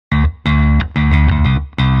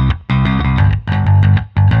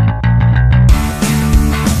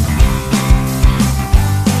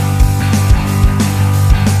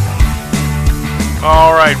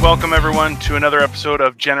right, welcome everyone to another episode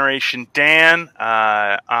of Generation Dan.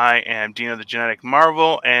 I am Dino the Genetic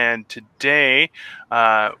Marvel, and today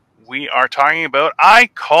we are talking about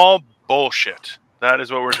I call bullshit. That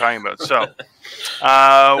is what we're talking about. So,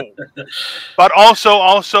 but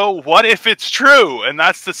also, what if it's true? And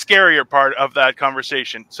that's the scarier part of that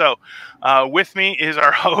conversation. So, with me is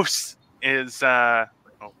our host.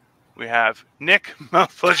 We have Nick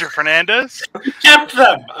Pleasure Fernandez. Kept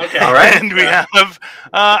them. Okay. All right. And we have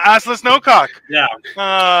Assless Nocock. Yeah.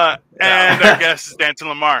 And our guest is Danton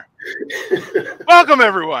Lamar. Welcome,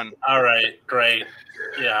 everyone. All right. Great.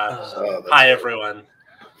 Yeah. Hi, everyone.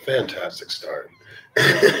 Fantastic start.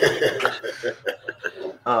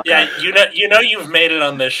 Yeah, you know you've made it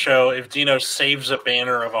on this show if Dino saves a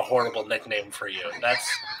banner of a horrible nickname for you. That's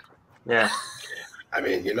I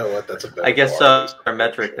mean, you know what? That's a better I guess our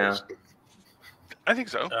metric now. I think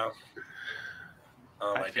so.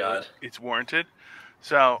 Oh my God. It's warranted.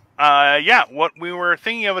 So, yeah, what we were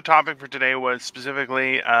thinking of a topic for today was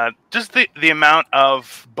specifically just the amount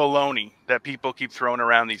of baloney that people keep throwing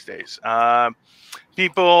around these days.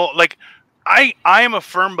 People, like, I am a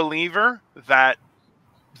firm believer that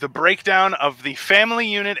the breakdown of the family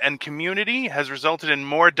unit and community has resulted in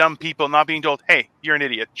more dumb people not being told, hey, you're an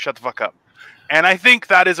idiot, shut the fuck up. And I think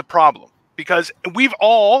that is a problem because we've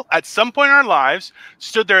all, at some point in our lives,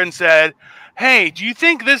 stood there and said, hey, do you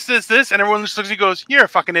think this? And everyone just looks at you and goes, you're a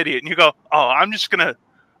fucking idiot. And you go, oh, I'm going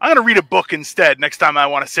to read a book instead next time I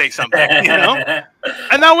want to say something, you know?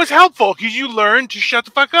 And that was helpful because you learned to shut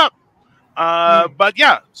the fuck up. But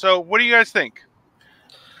yeah, so what do you guys think?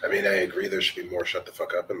 I mean, I agree there should be more shut the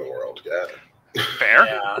fuck up in the world. Yeah. Fair.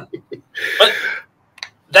 Yeah. But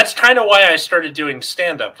that's kind of why I started doing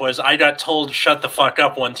stand-up, was I got told shut the fuck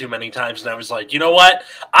up one too many times, and I was like, you know what?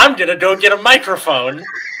 I'm going to go get a microphone,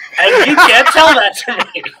 and you can't tell that to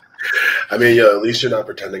me. I mean, yeah, at least you're not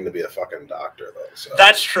pretending to be a fucking doctor, though. So.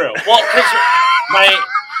 That's true. Well, because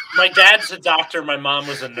my dad's a doctor, my mom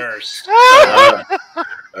was a nurse. So,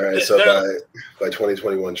 all right, so by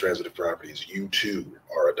 2021 Transitive Properties, you too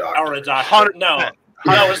are a doctor. Are a doctor.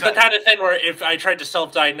 No, it was the kind of thing where if I tried to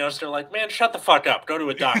self-diagnose, they're like, man, shut the fuck up. Go to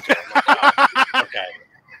a doctor. I'm like, oh,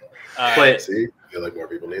 okay. Wait. See? I feel like more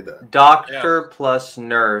people need that. Doctor plus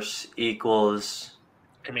nurse equals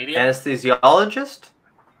comedian? Anesthesiologist?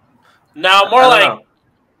 No, more like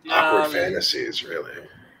awkward fantasies, really.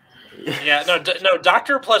 Yeah, no.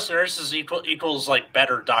 Doctor plus nurse equals like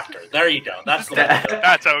better doctor. There you go. That's the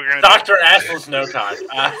That's how we're gonna. Dr. Assless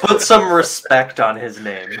Nocock. Put some respect on his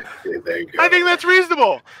name. There you go. I think that's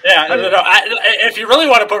reasonable. Yeah, no. If you really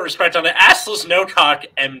want to put respect on it, Assless Nocock,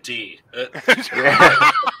 MD. Yes,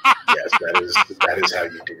 that is how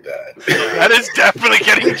you do that. That is definitely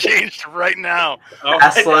getting changed right now. Oh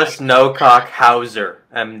Assless Nocock Hauser,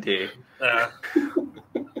 MD.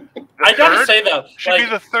 I gotta say though, should be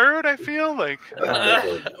the third. I feel like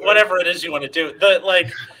whatever it is you want to do.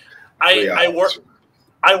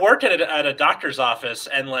 I work at a doctor's office,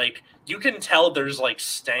 and like you can tell there's like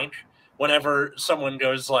stank whenever someone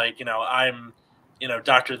goes like, you know, I'm, you know,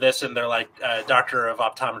 doctor this, and they're like doctor of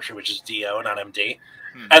optometry, which is DO, not MD,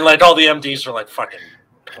 and like all the MDs are like fucking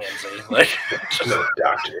pansy, like just no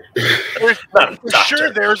doctor.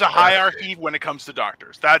 Sure, there's a hierarchy when it comes to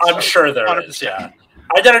doctors. I'm sure there 100%. Is. Yeah.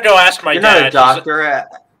 I gotta go ask my dad. You're not a doctor.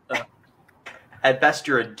 At best,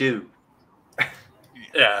 you're a dude.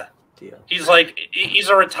 Yeah. He's like, he's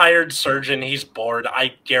a retired surgeon. He's bored.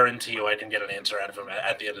 I guarantee you I can get an answer out of him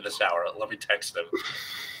at the end of this hour. Let me text him.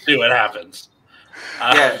 See what happens.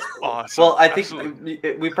 Yeah. Awesome. Well, I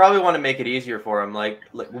think we probably want to make it easier for him. Like,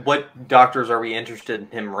 what doctors are we interested in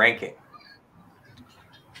him ranking?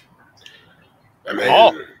 I mean,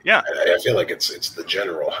 I feel like it's the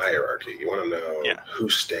general hierarchy. You want to know who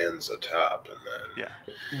stands atop, and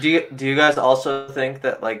then Do you guys also think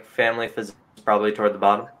that like family physicians is probably toward the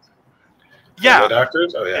bottom? Yeah,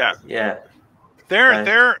 doctors. Oh yeah. They're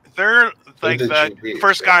like the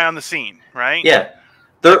first guy on the scene, right? Yeah,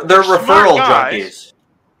 they're referral junkies.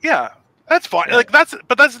 Yeah, that's fine. Yeah. Like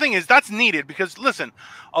but that's the thing is that's needed because listen,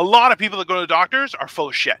 a lot of people that go to the doctors are full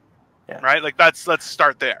of shit, right? Like let's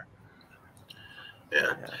start there.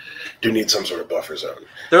 Yeah. Do need some sort of buffer zone.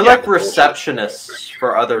 They're like receptionists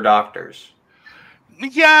for other doctors.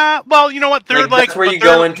 Yeah, well, you know what? They're like that's where you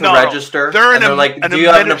go in to register. They're like, do you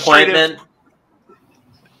have an appointment?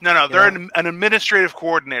 No, they're an administrative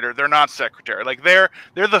coordinator. They're not secretary. Like they're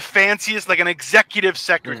the fanciest, like an executive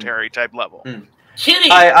secretary type level. Kitty.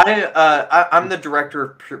 I'm the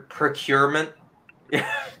director of procurement.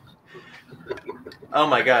 Oh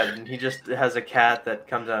my god, he just has a cat that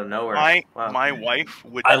comes out of nowhere. My wife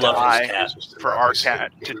would love die his cat. for our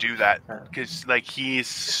cat to do that because like he's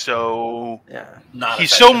so Not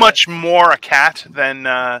so much more a cat than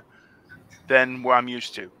what I'm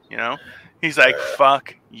used to. You know, he's like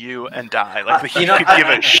fuck you and die. Like he could give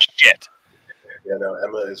a shit. Yeah, no,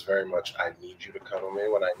 Emma is very much. I need you to cuddle me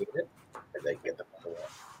when I need it, and then get the fuck away.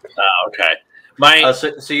 Oh, okay.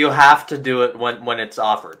 So you have to do it when it's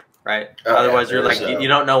offered. Right. Otherwise, you're like you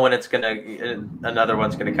don't know when it's another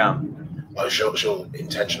one's gonna come. Oh, she'll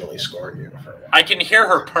intentionally scorn you. I can hear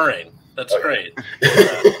her purring. That's great.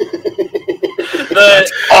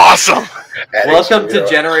 That's awesome. Welcome to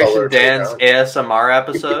Generation Dan's ASMR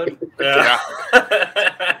episode. Yeah.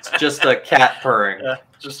 It's just a cat purring. Yeah,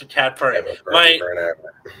 just a cat purring.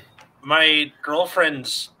 My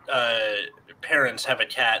girlfriend's parents have a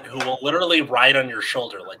cat who will literally ride on your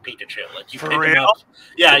shoulder like Pikachu. Like you pick him up.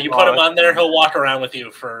 Yeah, you put him on there, he'll walk around with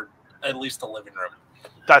you for at least the living room.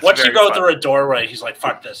 That's once you go through a doorway, he's like,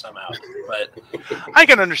 "Fuck this, I'm out." But I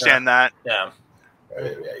can understand that. Yeah. I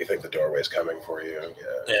mean, yeah, you think the doorway's coming for you?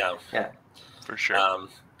 Yeah. For sure.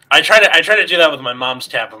 I try to do that with my mom's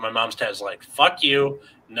cat, but my mom's cat is like, "Fuck you,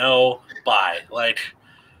 no, bye." Like,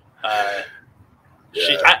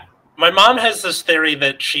 my mom has this theory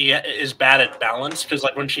that she is bad at balance because,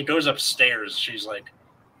 like, when she goes upstairs, she's like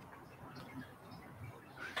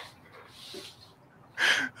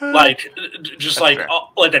just like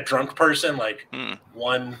a drunk person, like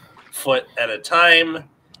 1 foot at a time.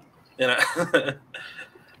 You know.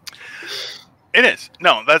 It is.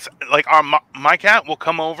 No, that's like my cat will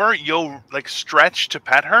come over. You'll like stretch to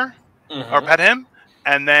pet her or pet him,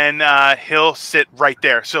 and then he'll sit right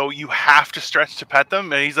there. So you have to stretch to pet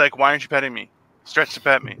them. And he's like, "Why aren't you petting me? Stretch to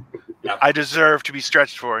pet me. Yeah. I deserve to be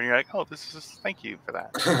stretched for." And you're like, "Oh, thank you for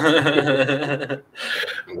that."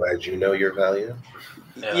 I'm glad you know your value.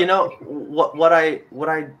 Yeah. You know what I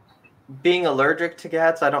being allergic to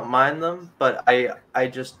cats, I don't mind them, but I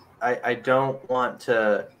don't want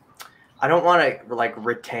to. I don't want to like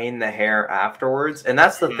retain the hair afterwards, and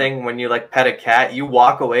that's the thing when you like pet a cat, you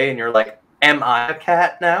walk away and you're like, "Am I a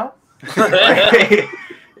cat now?" I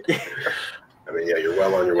mean, yeah, you're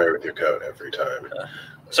well on your way with your coat every time.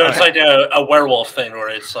 So it's like a werewolf thing, where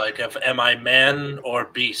it's like, "Am I man or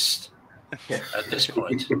beast?" At this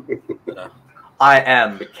point, I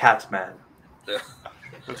am the Catman.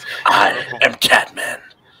 I am Catman.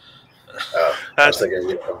 I was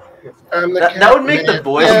thinking, I'm the that would make the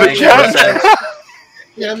voice make more sense.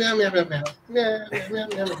 Meow, meow, meow, meow, meow. Meow, meow,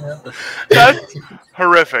 meow, meow. That's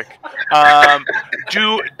horrific.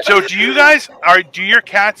 Do you guys do your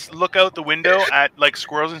cats look out the window at like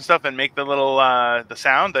squirrels and stuff and make the little the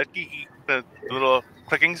sound, the little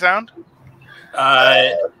clicking sound?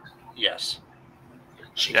 Yes.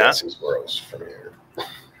 She can see squirrels from here.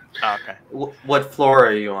 Oh, okay. What floor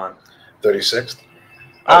are you on? 36th.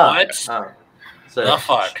 What? So the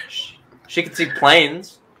fuck? She can see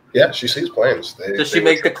planes. Yeah, she sees planes. Does she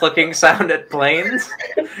make the clicking sound at planes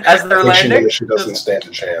as they're landing? She doesn't stand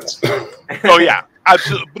a chance. Oh yeah,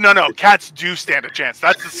 absolutely. No, cats do stand a chance.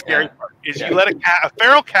 That's the scary part. Is you let a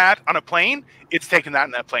feral cat on a plane, it's taking that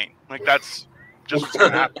in that plane. Like that's just what's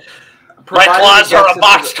gonna happen. My claws are a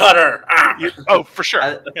box cutter. Oh, for sure.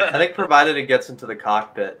 I think provided it gets into the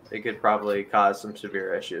cockpit, it could probably cause some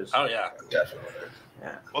severe issues. Oh yeah, definitely.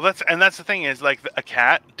 Yeah. Well, that's the thing is like a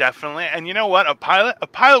cat definitely, and you know what? A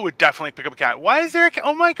pilot would definitely pick up a cat. Why is there a cat?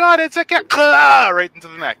 Oh my God, it's a cat! Right into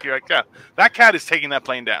the neck. You're like, yeah, that cat is taking that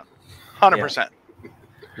plane down, 100%.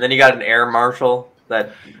 Then you got an air marshal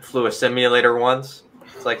that flew a simulator once.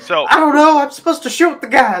 It's like, so I don't know. I'm supposed to shoot the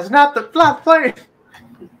guys, not the plane.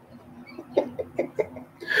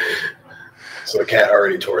 So the cat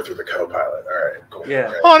already tore through the co-pilot. All right, cool.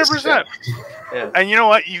 Yeah, 100%. Yeah. And you know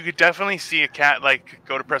what? You could definitely see a cat like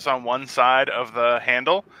go to press on one side of the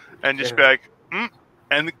handle and just be like,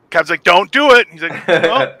 and the cat's like, "Don't do it." He's like,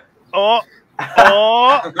 "Oh."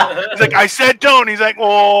 He's like, "I said don't." He's like,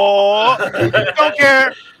 "Oh, don't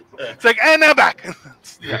care." It's like, and now back.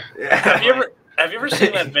 Have you ever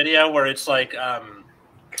seen that video where it's like,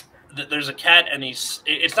 there's a cat and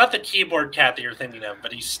it's not the keyboard cat that you're thinking of,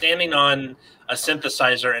 but he's standing on a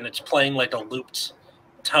synthesizer and it's playing like a looped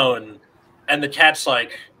tone, and the cat's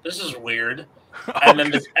like, "This is weird," and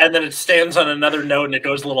then it stands on another note and it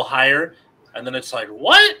goes a little higher, and then it's like,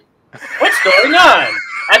 "What's going on?"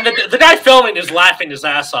 And the guy filming is laughing his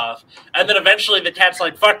ass off, and then eventually the cat's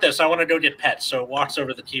like, "Fuck this, I want to go get pets," so it walks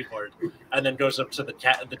over the keyboard and then goes up to the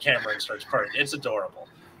camera and starts purring. It's adorable.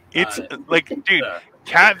 It's like, dude,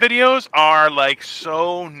 cat videos are like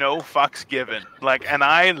so no fucks given. Like, and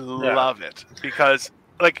I love it because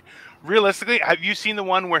like realistically, have you seen the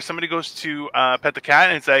one where somebody goes to pet the cat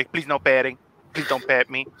and it's like, please no petting, please don't pet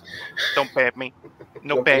me, don't pet me,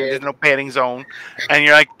 no petting, there's no petting zone, and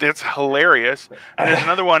you're like, that's hilarious. And there's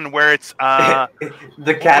another one where it's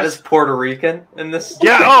the cat is Puerto Rican in this.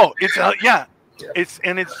 Yeah. Oh, it's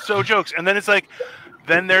it's so jokes, and then it's like,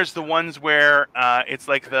 then there's the ones where it's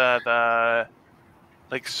like the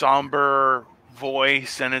like somber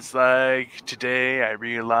voice, and it's like, today I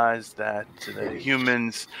realized that the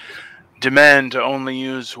humans demand to only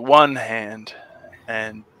use one hand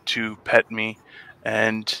and to pet me,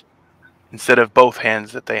 and instead of both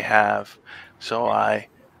hands that they have, so I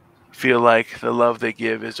feel like the love they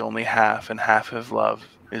give is only half, and half of love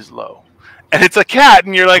is low. And it's a cat,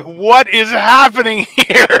 and you're like, what is happening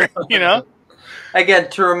here? You know? Again,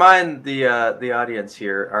 to remind the audience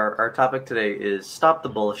here, our topic today is stop the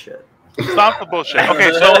bullshit. Stop the bullshit.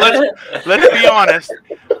 Okay, so let's be honest.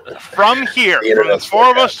 From here, from the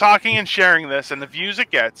four of us talking and sharing this, and the views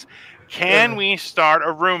it gets, can we start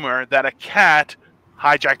a rumor that a cat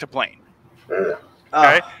hijacked a plane?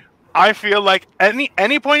 Okay, I feel like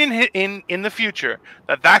any point in the future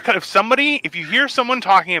that could, if you hear someone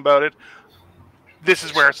talking about it, this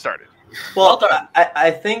is where it started. Well,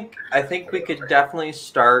 I think we could definitely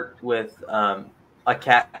start with a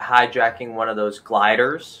cat hijacking one of those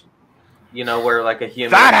gliders. You know, where like a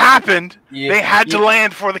human... That happened! They had to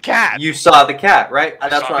land for the cat! You saw the cat, right?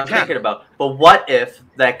 That's what I'm thinking about. But what if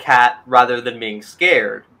that cat, rather than being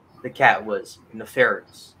scared, the cat was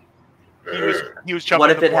nefarious? He was jumping.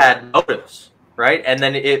 What if it had motives, right? And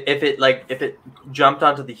then if it jumped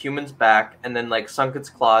onto the human's back and then like sunk its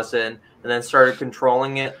claws in and then started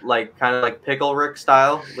controlling it, like kind of like Pickle Rick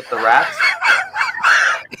style with the rats?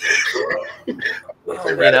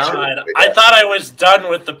 You know? I thought I was done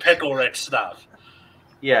with the Pickle Rick stuff.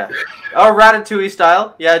 Yeah. Or Ratatouille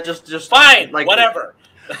style. Yeah, just fine, like whatever.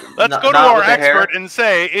 Let's go to our expert and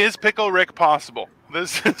say, is Pickle Rick possible?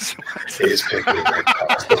 This is Pickle Rick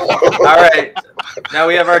possible. All right. Now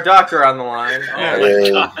we have our doctor on the line. Oh my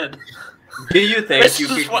god. Do you think you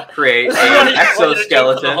could create an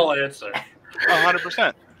exoskeleton? 100%.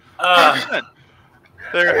 100%.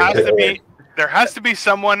 There has to be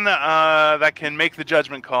someone that can make the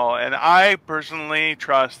judgment call, and I personally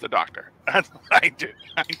trust the doctor. That's what I do.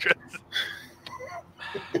 I trust.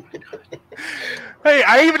 Hey,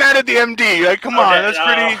 I even added the MD. Like, come on, that's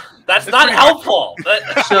pretty. That's not helpful.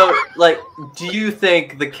 So, like, do you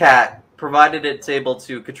think the cat, provided it's able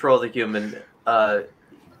to control the human,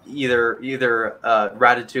 either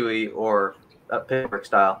Ratatouille or Pickwick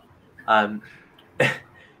style,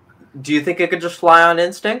 do you think it could just fly on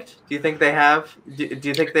instinct? Do you think they have? Do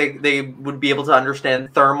you think they would be able to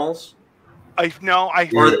understand thermals?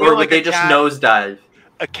 Or would they just nosedive?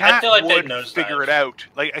 A cat would figure it out.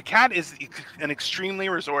 Like, a cat is an extremely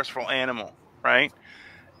resourceful animal, right?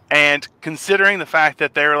 And considering the fact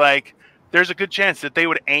that they're like, there's a good chance that they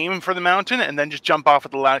would aim for the mountain and then just jump off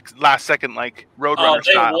at the last second, like Roadrunner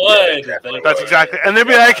style. That's exactly. And they'd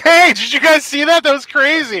be like, "Hey, did you guys see that? That was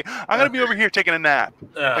crazy. I'm gonna be over here taking a nap."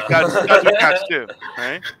 Like that's what cats do,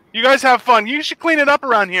 right? You guys have fun. You should clean it up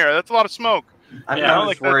around here. That's a lot of smoke. I'm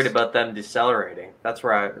just worried about them decelerating. That's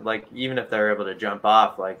where I like, even if they're able to jump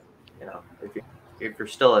off, like, you know, if you're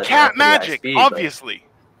still at cat magic, speed, obviously,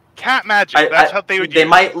 cat magic. That's how they would. They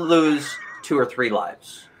might lose 2 or 3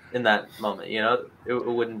 lives in that moment. You know, it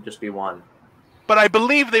wouldn't just be one. But I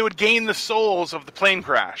believe they would gain the souls of the plane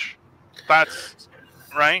crash. That's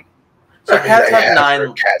right. So cats have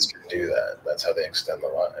 9. Cats can do that. That's how they extend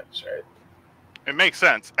their lives, right? It makes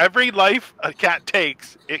sense. Every life a cat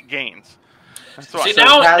takes, it gains. See,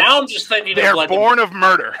 now I'm just thinking they're of like born of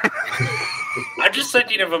murder. I'm just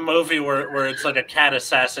thinking of a movie where it's like a cat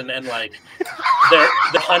assassin and like they're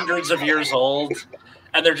hundreds of years old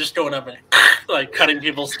and they're just going up and like cutting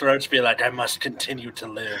people's throats, being like, "I must continue to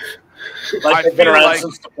live." Like they've been around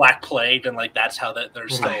since the Black Plague, and like that's how they're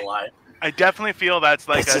still alive. I definitely feel that's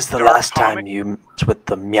like this is the last time you met with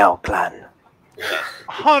the Meow Clan.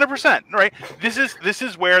 100%, right? This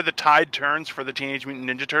is where the tide turns for the Teenage Mutant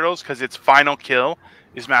Ninja Turtles, because its final kill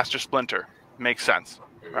is Master Splinter. Makes sense,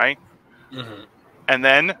 right? Mm-hmm. And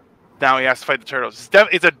then now he has to fight the Turtles.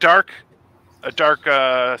 It's a dark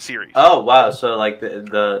series. Oh wow! So like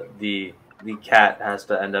the cat has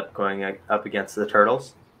to end up going up against the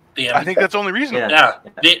Turtles. Yeah, I think that's the only reason. Yeah.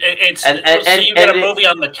 So you get a movie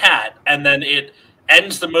on the cat, and then it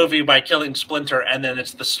ends the movie by killing Splinter, and then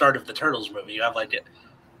it's the start of the Turtles movie. You have like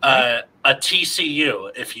a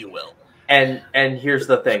TCU, if you will. And here's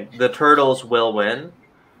the thing: the Turtles will win,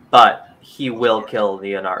 but he will kill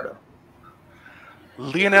Leonardo.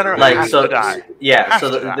 Leonardo has to die. Yeah,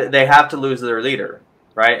 so they have to lose their leader.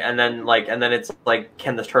 right? And then it's like,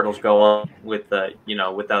 can the turtles go on with the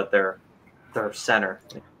without their center?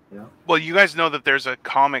 You know? Well, you guys know that there's a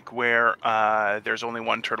comic where there's only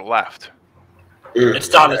one turtle left. It's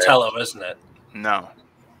Donatello, isn't it? No,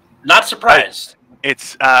 not surprised.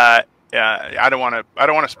 It's I don't want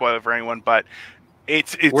to spoil it for anyone, but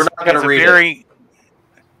it's we're not going to read it.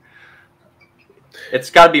 It's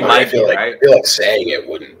got to be Mikey, right? I feel like saying it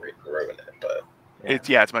wouldn't ruin it, but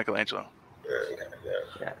it's Michelangelo.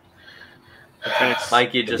 Yeah. It's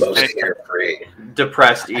Mikey just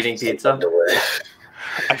depressed eating pizza.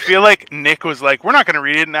 I feel like Nick was like, "We're not going to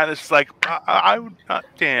read it," and that is like, "I would not."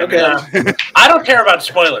 Damn. Okay. I don't care about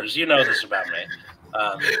spoilers. You know this about me.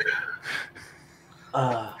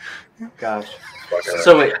 Gosh.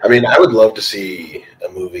 So I mean, I would love to see a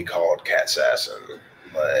movie called Cat Assassin.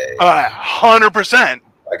 Like 100%.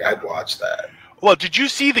 Like I'd watch that. Well, did you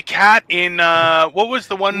see the cat in what was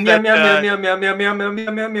the one meow that meow meow meow meow meow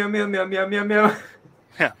meow meow meow meow meow meow meow meow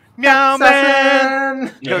yeah. Meow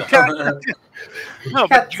man. No,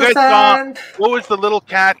 but you guys saw what was the little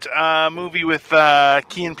cat movie with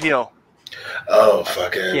Key and Peele? Oh,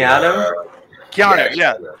 fucking Keanu,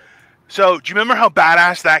 yeah. So, do you remember how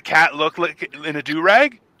badass that cat looked like in a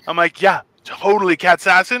do-rag? I'm like, yeah, totally. Cat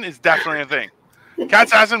Assassin is definitely a thing. Cat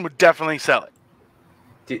Assassin would definitely sell it.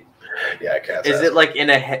 Yeah, Cat Is it like in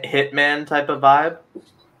a Hitman type of vibe?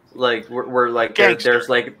 Like we're like there's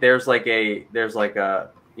like a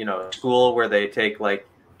school where they take like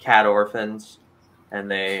cat orphans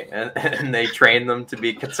and they train them to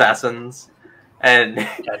be assassins, and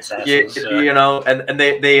and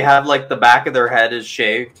they have like the back of their head is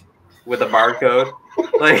shaved with a barcode,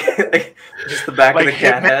 like just the back of the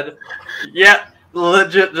cat head. Yeah,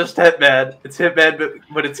 legit, just Hitman. It's Hitman,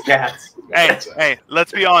 but it's cats. Hey,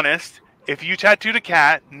 let's be honest. If you tattooed a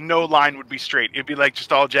cat, no line would be straight. It'd be like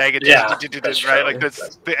just all jagged, right? Like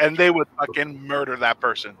that's, and they would fucking murder that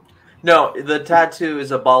person. No, the tattoo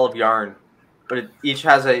is a ball of yarn, but it each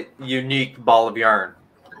has a unique ball of yarn.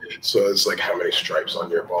 So it's like how many stripes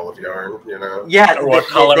on your ball of yarn, you know? Yeah, or what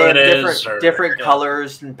color it is, different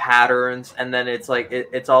colors and patterns, and then it's like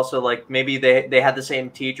it's also like maybe they had the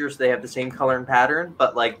same teachers, they have the same color and pattern,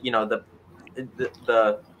 but like the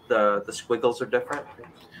squiggles are different.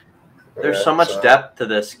 There's so much depth to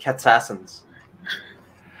this Catsassin's.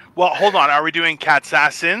 Well, hold on. Are we doing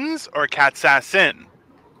Catsassins or Catsassin?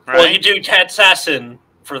 Right? Well, you do Catsassin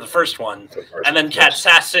for the first one, and then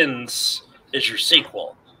Catsassins is your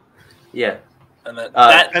sequel. Yeah. And then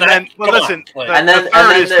the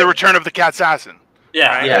third is the Return of the Catsassin.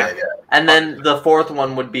 Yeah, right? Yeah. And then the fourth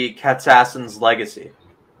one would be Catsassin's Legacy.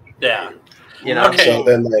 Yeah. Okay. So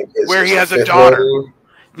then, like, where he has a daughter.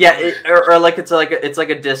 Yeah, or like it's like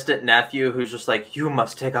a distant nephew who's just like, you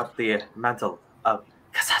must take up the mantle of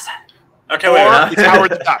Catsassin. Okay, wait. It's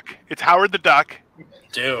Howard the Duck. It's Howard the Duck.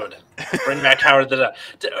 Dude, bring back Howard the Duck.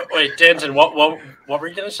 Wait, Danton, what were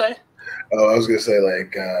you gonna say? Oh, I was gonna say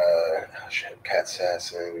like, Cat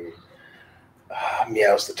Assassin.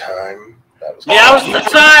 Meow's the time. That was Meow's the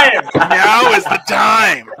time. Meow is the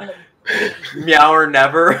time. Meow or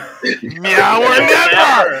never. Meow or never.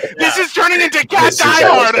 Yeah. This is turning into Cat Die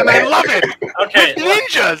Hard, and I love it. Okay,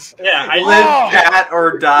 ninjas. Yeah, I live cat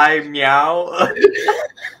or die. Meow.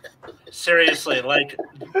 Seriously, like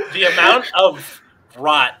the amount of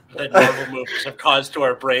rot that Marvel movies have caused to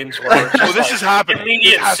our brains. This is happening.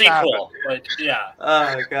 Immediate sequel. Like, yeah.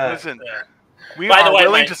 Oh god. Listen. We are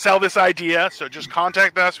willing to sell this idea, so just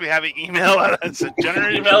contact us. We have an email at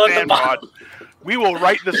generationfanpod. We will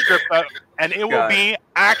write the script up, and it will be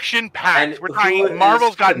action-packed. We're trying.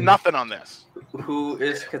 Marvel's got nothing on this. Who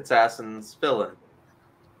is Catsassin's villain?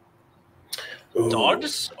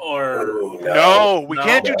 Dogs or no, we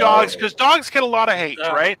can't do dogs because dogs get a lot of hate,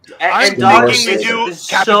 right? And dogs is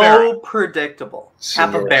so predictable.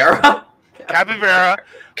 Capybara.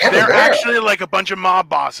 They're actually like a bunch of mob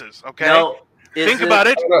bosses. Okay, think about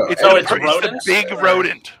it. It's the big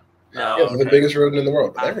rodent. No, the biggest rodent in the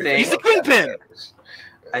world. He's the kingpin.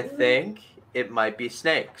 I think it might be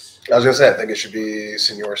snakes. I was gonna say, I think it should be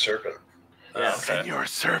Senor Serpent. Yeah, Senor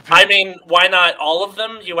Serpent. I mean, why not all of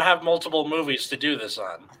them? You have multiple movies to do this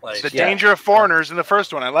on. Like the danger of foreigners in the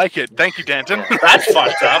first one. I like it. Thank you, Danton. That's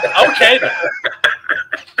fucked up. Okay then.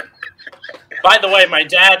 By the way, my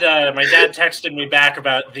dad texted me back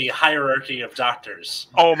about the hierarchy of doctors.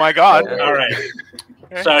 Oh my god! All right,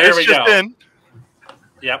 so here we go.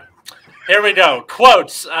 Yep. Here we go.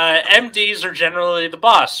 Quotes. MDs are generally the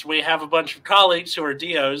boss. We have a bunch of colleagues who are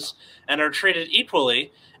DOs and are treated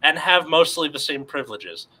equally, and have mostly the same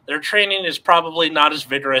privileges. Their training is probably not as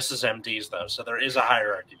vigorous as MDs, though, so there is a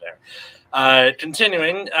hierarchy there.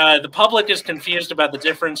 Continuing, the public is confused about the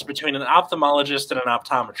difference between an ophthalmologist and an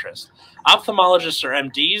optometrist. Ophthalmologists or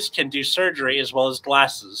MDs can do surgery as well as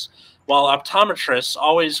glasses, while optometrists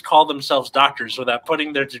always call themselves doctors without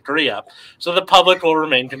putting their degree up, so the public will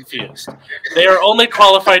remain confused. They are only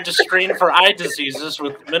qualified to screen for eye diseases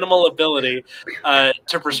with minimal ability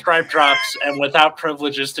to prescribe drops and without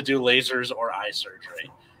privileges to do lasers or eye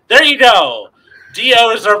surgery. There you go.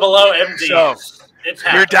 DOs are below MDs. So, it's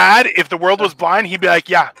your dad, if the world was blind, he'd be like,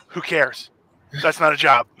 yeah, who cares? That's not a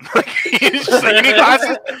job. He's just like, you need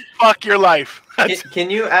glasses? Fuck your life. Can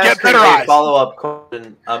you ask a follow-up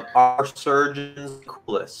question? Are surgeons the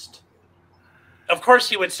coolest? Of course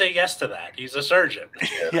he would say yes to that. He's a surgeon.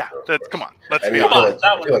 Yeah, come on. Let's be honest.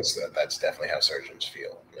 I feel like that's definitely how surgeons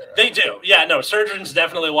feel. You know? They do. Yeah, no, surgeons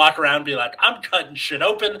definitely walk around and be like, I'm cutting shit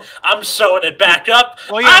open. I'm sewing it back up.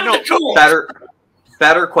 Well, yeah, I'm the coolest.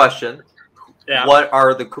 Better question. Yeah. What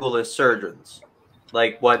are the coolest surgeons?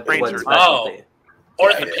 Like what specialty? Oh,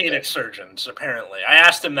 orthopedic surgeons, apparently. I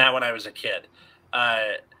asked him that when I was a kid.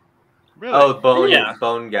 Really? Oh,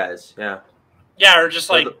 bone guys. Yeah. Yeah, or just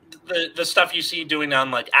like the stuff you see doing on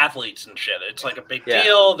like athletes and shit. It's like a big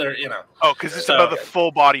deal. They're Oh, because it's about the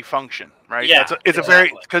full body function, right? Yeah, it's a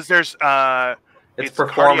very because there's it's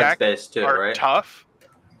performance based too, right? Tough.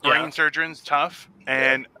 Brain surgeons tough,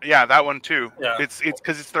 and that one too. Yeah. It's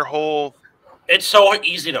because it's their whole. It's so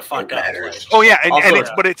easy to fuck up. Oh yeah, and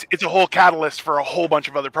it's a whole catalyst for a whole bunch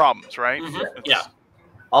of other problems, right? Mm-hmm. Yeah.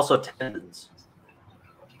 Also tendons.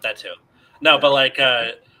 That too. No, but like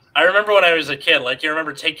I remember when I was a kid. Like you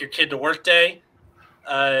remember Take Your Kid to Work Day.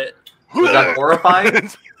 Was that horrifying?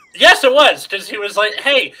 Yes, it was, because he was like,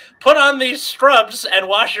 "Hey, put on these scrubs and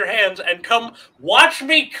wash your hands, and come watch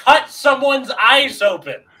me cut someone's eyes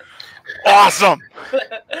open." Awesome.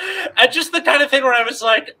 And just the kind of thing where I was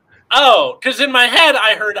like, oh, because in my head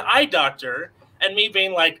I heard eye doctor, and me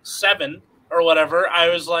being like 7 or whatever, I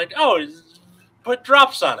was like, oh, put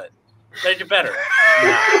drops on it, make it better.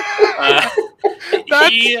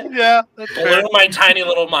 He blew my tiny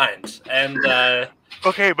little mind, and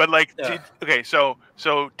okay, but like, so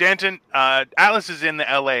Danton, Atlas is in the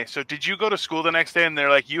LA. So did you go to school the next day and they're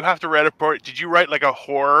like, you have to write a report? Did you write like a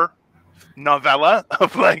horror novella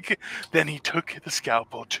of like, then he took the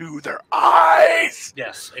scalpel to their eyes?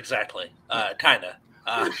 Yes, exactly. Kinda.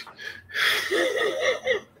 I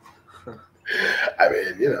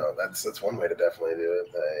mean, that's one way to definitely do it.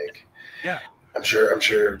 Like, yeah. I'm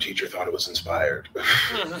sure teacher thought it was inspired.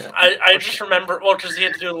 I just remember, because he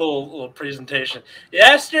had to do a little presentation.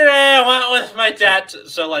 Yesterday, I went with my dad.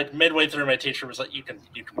 So, like midway through, my teacher was like, "You can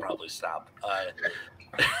probably stop."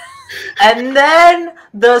 And then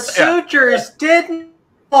the sutures didn't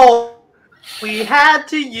hold. We had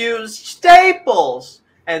to use staples,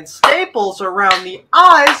 and staples around the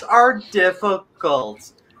eyes are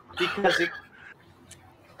difficult because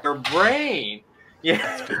your brain. Yeah,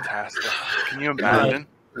 that's fantastic. Can you imagine?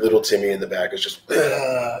 Little Timmy in the back is just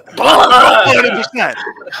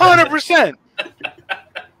 100%.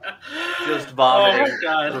 Just vomiting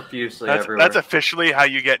profusely everywhere. That's officially how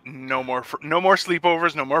you get no more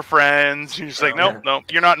sleepovers, no more friends. You're just like, nope,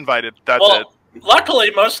 you're not invited. That's it.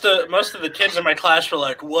 Luckily, most of the kids in my class were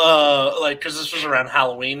like, "Whoa!" Like, because this was around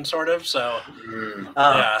Halloween, sort of. So,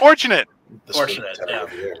 fortunate. Yeah.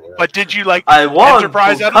 But did you like? I want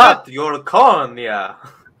Enterprise to cut your cornea.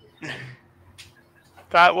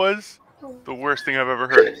 That was the worst thing I've ever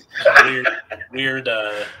heard. Weird.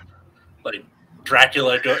 Like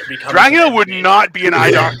Dracula becomes. Dracula would not be an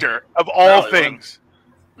eye doctor of all things.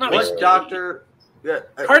 What doctor?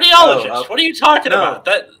 Cardiologist. What are you talking about?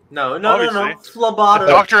 No. Phlebotomist.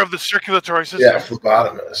 Doctor of the circulatory system. Yeah,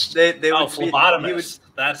 phlebotomist. Phlebotomist.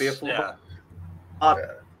 That's be a phlebotomist.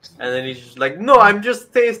 And then he's just like, no, I'm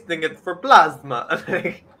just tasting it for plasma.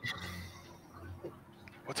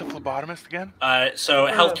 What's a phlebotomist again? So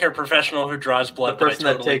a healthcare professional who draws blood. The person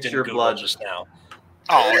that takes your blood just now.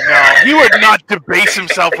 Oh no, he would not debase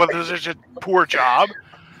himself with such a poor job.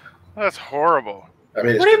 That's horrible. I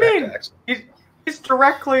mean, what do you mean? He's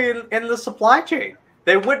directly in the supply chain.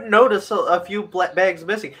 They wouldn't notice a few bags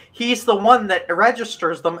missing. He's the one that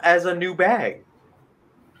registers them as a new bag.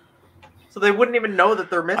 So they wouldn't even know that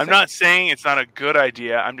they're missing. I'm not saying it's not a good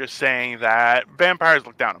idea. I'm just saying that vampires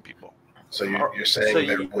look down on people. So you're saying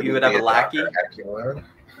you would have a lackey?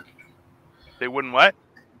 They wouldn't what?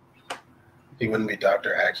 He wouldn't be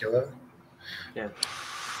Dr. Acula? Yeah.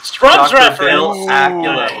 Scrubs reference.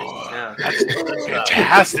 Yeah. That's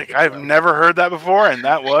fantastic. I've never heard that before, and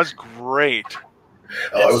that was great.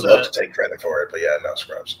 I would love to take credit for it, but yeah, no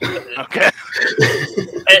Scrubs. Okay.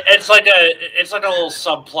 It's like a little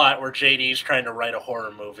subplot where JD's trying to write a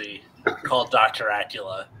horror movie called Dr.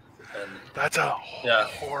 Acula. And, that's a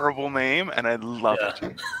horrible name, and I love it.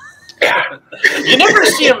 You never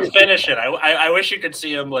see him finish it. I wish you could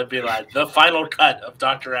see him be like the final cut of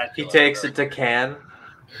Dr. Acula. He takes it to Cannes.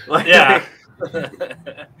 Yeah.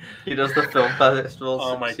 He does the film festival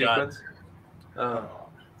God. sequence. Oh,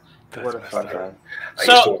 what a fun time.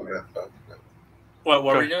 So, what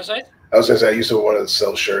were you going to say? I was going to say, I used to want to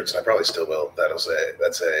sell shirts, and I probably still will. That's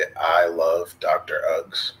a I love Dr.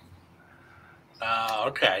 Uggs.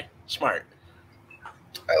 Okay. Smart.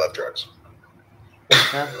 I love drugs.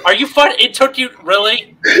 Are you fun? It took you,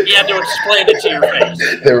 really? You had to explain it to your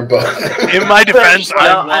face. They were both. In my defense,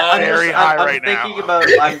 I'm very high right now.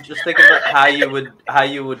 I'm just thinking about how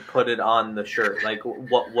you would put it on the shirt, like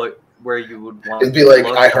where you would want. It'd be like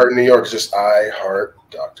I Heart New York, just I Heart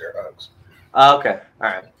Dr. Uggs. Okay, all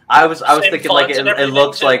right. I was thinking like it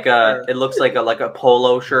looks like a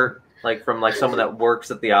polo shirt, like from like someone that works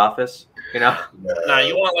at the office, you know? No,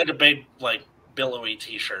 you want like a big like billowy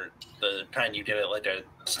T-shirt, the kind you get at like a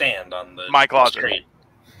stand on the My Closet. Street.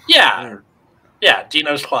 Yeah, yeah,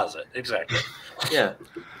 Dino's Closet, exactly. Yeah,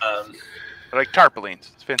 like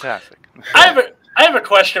tarpaulins. It's fantastic. I have a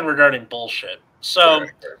question regarding bullshit. So,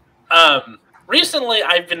 recently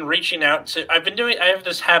I've been reaching out to. I have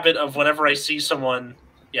this habit of whenever I see someone.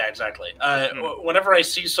 Yeah, exactly. Whenever I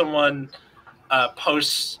see someone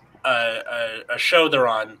post a show they're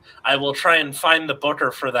on, I will try and find the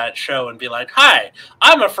booker for that show and be like, "Hi,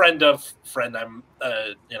 I'm a friend. I'm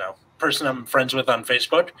person I'm friends with on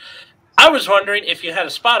Facebook. I was wondering if you had a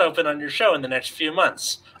spot open on your show in the next few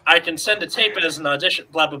months. I can send a tape as an audition.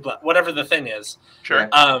 Blah blah blah. Whatever the thing is. Sure.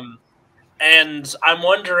 And I'm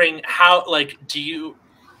wondering how. Like, do you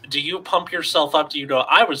pump yourself up? Do you go?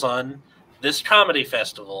 I was on this comedy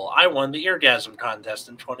festival. I won the Eargasm contest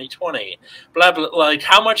in 2020. Blah blah. Like,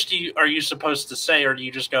 how much are you supposed to say, or do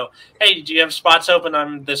you just go, "Hey, do you have spots open?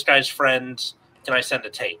 I'm this guy's friend. Can I send a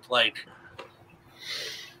tape?" Like,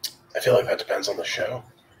 I feel like that depends on the show.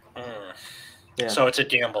 Yeah. So it's a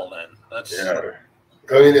gamble then. That's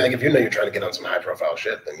I mean, like if you know you're trying to get on some high profile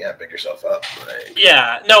shit, then yeah, pick yourself up. Right?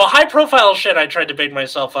 Yeah, no, high profile shit. I tried to big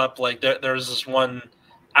myself up. Like there was this one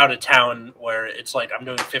out of town where it's like I'm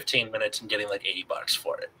doing 15 minutes and getting like $80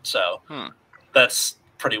 for it. So that's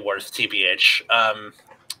pretty worth TBH.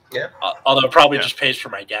 Yeah. Although it probably just pays for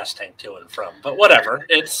my gas tank to and from. But whatever.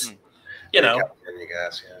 It's California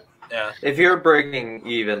gas, yeah. If you're breaking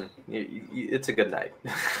even, it's a good night.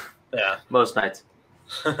 Yeah. Most nights.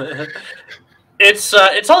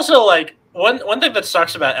 It's also like one thing that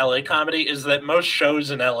sucks about LA comedy is that most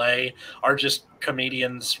shows in LA are just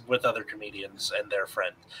comedians with other comedians and their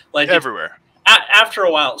friend. Like everywhere. After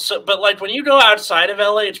a while. But like when you go outside of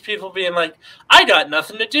LA, it's people being like, I got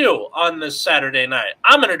nothing to do on this Saturday night.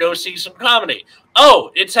 I'm gonna go see some comedy.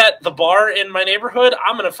 Oh, it's at the bar in my neighborhood.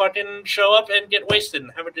 I'm gonna fucking show up and get wasted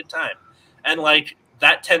and have a good time. And like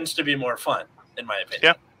that tends to be more fun, in my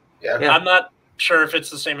opinion. Yeah. I'm not sure if it's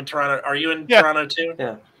the same in Toronto. Are you in Toronto too?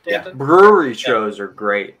 Yeah. Brewery shows are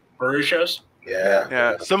great. Brewery shows?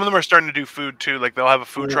 Yeah. Some of them are starting to do food too. Like they'll have a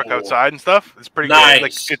food truck outside and stuff. It's pretty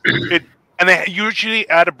nice. Good. Like and they usually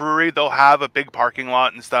at a brewery they'll have a big parking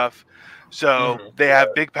lot and stuff. So they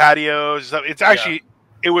have big patios. So it's actually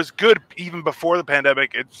it was good even before the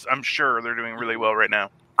pandemic. I'm sure they're doing really well right now.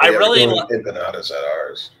 I really empanadas at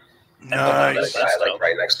ours. Nice. Like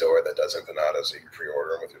right next door that does empanadas. So you can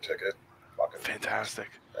pre-order them with your ticket. Fucking fantastic.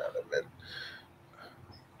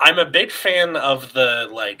 I'm a big fan of the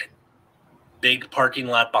like big parking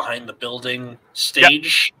lot behind the building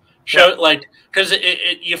stage show, like because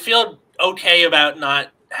you feel okay about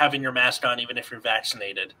not having your mask on even if you're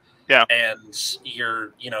vaccinated. Yeah, and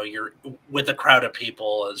you're with a crowd of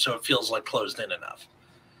people, so it feels like closed in enough.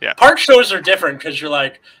 Yeah, park shows are different because you're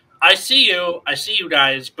like, I see you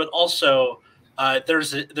guys, but also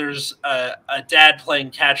there's a dad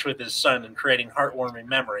playing catch with his son and creating heartwarming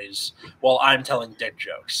memories while I'm telling dick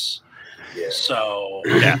jokes. Yeah. So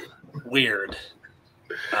weird.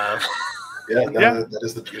 That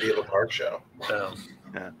is the beauty of a park show.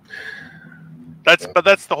 That's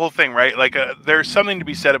the whole thing, right? Like there's something to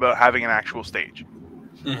be said about having an actual stage.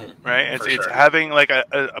 Right? It's having like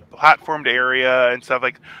a platformed area and stuff,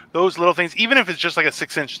 like those little things, even if it's just like a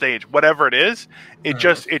 6-inch stage, whatever it is, it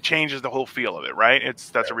changes the whole feel of it, right?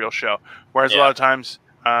 That's a real show. Whereas a lot of times,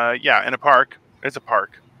 in a park, it's a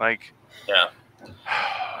park. Like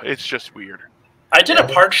it's just weird. I did a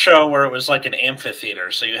part show where it was like an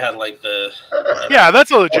amphitheater, so you had like the. Yeah,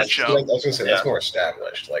 that's a legit show. I was gonna say that's more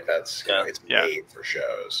established. Like that's it's Yeah. made for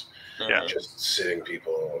shows. Yeah. Just sitting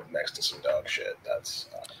people next to some dog shit. That's.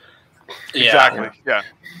 Exactly. Yeah.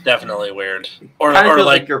 Definitely weird. Or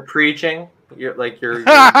like you're preaching. You're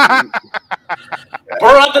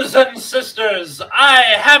brothers and sisters, I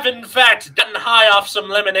have in fact gotten high off some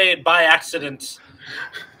lemonade by accident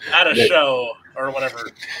at a show or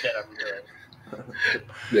whatever that I'm doing.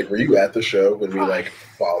 Nick, were you at the show when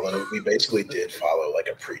we basically did follow like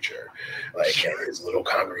a preacher, like and his little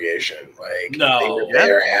congregation, like they were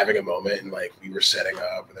there having a moment, and like we were setting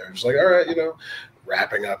up, and they were just like, all right,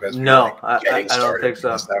 wrapping up as I don't think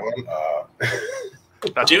so. That one.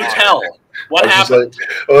 Do tell. What happened?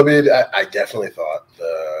 I definitely thought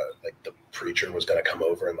the preacher was gonna come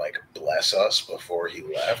over and like bless us before he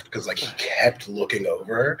left, because like he kept looking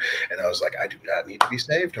over, and I was like, I do not need to be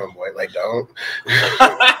saved, homeboy. Like, don't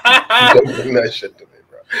bring that shit to me,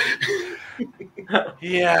 bro.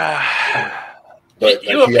 Yeah. But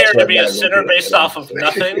you appear to be a sinner based off of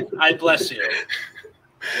nothing. I bless you.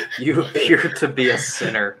 You appear to be a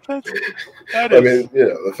sinner. I mean,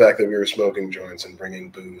 the fact that we were smoking joints and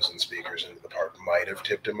bringing booze and speakers into the park might have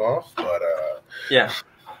tipped him off, but yeah.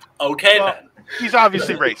 Okay, then. He's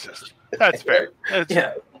obviously racist. That's fair.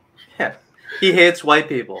 Yeah. He hates white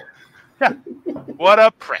people. Yeah. What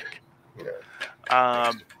a prick.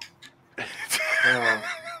 Yeah. It's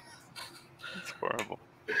horrible.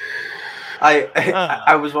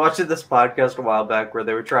 I was watching this podcast a while back where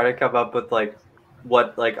they were trying to come up with like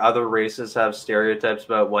what like other races have stereotypes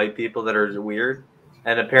about white people that are weird,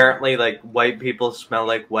 and apparently like white people smell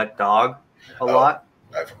like wet dog a lot.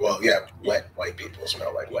 Wet white people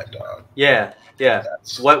smell like wet dog. Yeah.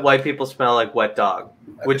 Wet white people smell like wet dog,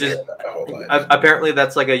 which is apparently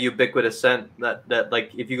that's like a ubiquitous scent that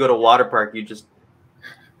like if you go to a water park, you just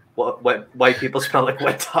white people smell like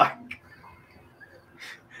wet dog.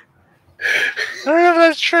 I don't know if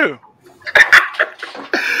that's true.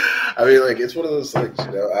 I mean, like, it's one of those things,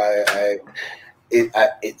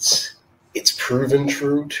 it's proven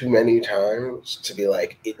true too many times to be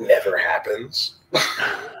like, it never happens.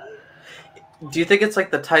 Do you think it's like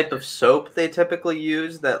the type of soap they typically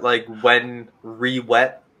use that, like, when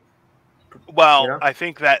re-wet? Well, I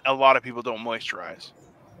think that a lot of people don't moisturize.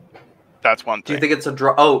 That's one thing. Do you think it's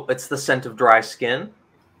it's the scent of dry skin?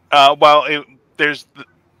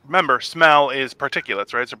 Remember, smell is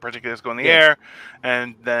particulates, right? So particulates go in the air,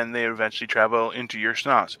 and then they eventually travel into your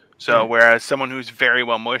snot. So whereas someone who's very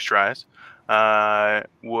well moisturized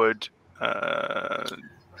would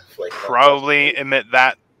probably emit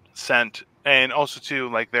that scent, and also too,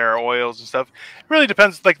 like there are oils and stuff. It really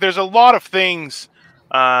depends. Like there's a lot of things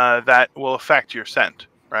that will affect your scent,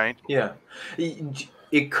 right? Yeah,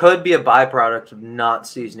 it could be a byproduct of not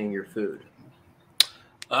seasoning your food.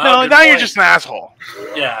 No, now you're just an asshole.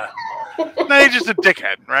 Yeah. Now you're just a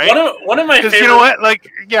dickhead, right? One of my favorite... Because you know what? Like,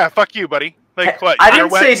 yeah, fuck you, buddy. Like, what? I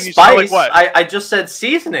didn't say spice. Like what? I just said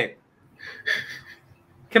seasoning.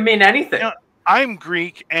 Can mean anything. I'm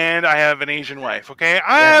Greek, and I have an Asian wife, okay?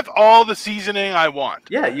 I have all the seasoning I want.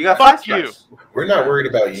 Yeah, you got fuck you. We're not worried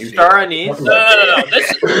about you. Star anise? No.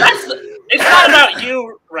 It's not about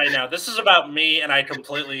you right now. This is about me, and I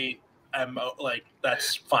completely... like,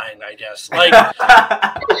 that's fine, I guess. Like,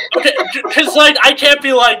 okay, because like I can't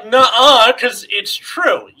be like, nuh-uh, because it's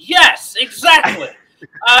true. Yes, exactly.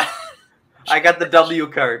 I got the W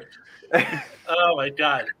card. Oh my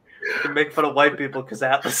god! To make fun of white people because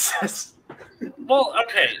Atlas says. Well,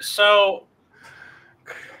 okay, so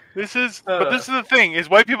this is the thing: is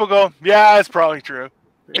white people go, yeah, it's probably true.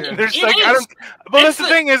 Yeah. There's like I don't. But that's the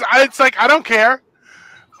thing is, it's like I don't care.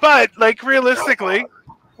 But like realistically.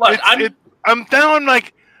 Look, I'm down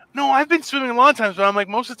like, no, I've been swimming a lot of times, but I'm like,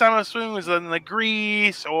 most of the time I was swimming was in like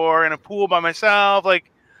Greece or in a pool by myself. Like,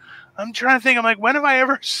 I'm trying to think. I'm like, when have I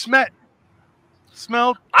ever smelled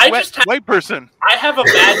white person? I have a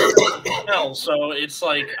bad smell, so it's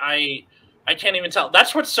like I can't even tell.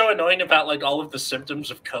 That's what's so annoying about like all of the symptoms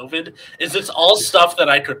of COVID is it's all stuff that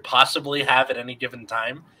I could possibly have at any given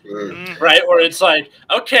time, right? Or it's like,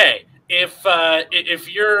 okay.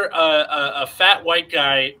 If you're a fat white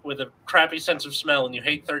guy with a crappy sense of smell and you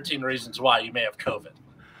hate 13 Reasons Why, you may have COVID.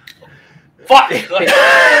 Fuck! Is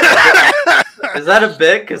that a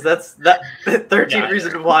bit? Because that 13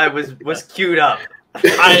 Reasons Why was queued up.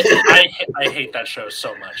 I hate that show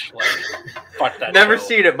so much. Like, fuck that. Never show.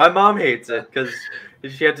 seen it. My mom hates it because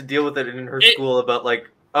she had to deal with it in her school about like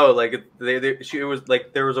there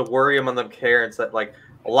was a worry among the parents that like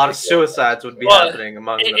a lot of suicides would be happening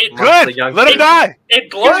among the young. Let them die. It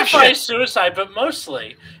glorifies suicide, but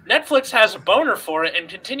mostly Netflix has a boner for it and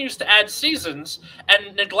continues to add seasons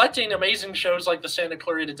and neglecting amazing shows like The Santa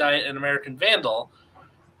Clarita Diet and American Vandal.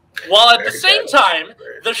 While at the same time,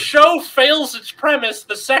 the show fails its premise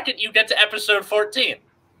the second you get to episode 14.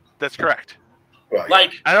 That's correct. Well,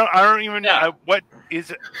 Like I don't even know what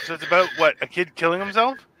is it. So it's about what, a kid killing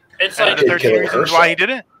himself? it's And like the 13 reasons why he did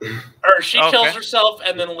it? or she kills herself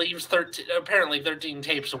and then leaves 13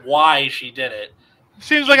 tapes why she did it.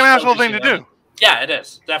 Seems like an asshole thing to do. Yeah, it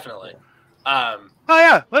is, definitely. Oh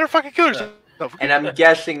yeah, let her fucking kill herself. And I'm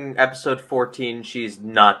guessing episode 14, she's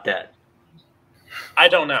not dead. I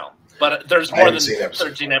don't know, but there's more than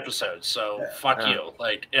 13 episodes, so fuck you.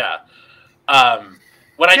 Like,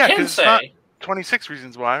 what I can say, 26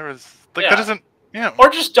 reasons why was like that doesn't, or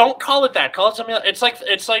just don't call it that. Call it something else. It's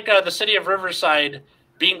like the city of Riverside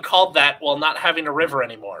being called that while not having a river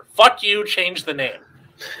anymore. Fuck you. Change the name.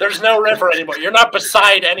 There's no river anymore. You're not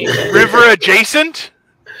beside anything. River adjacent.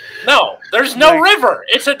 No, there's no river.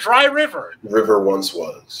 It's a dry river. River once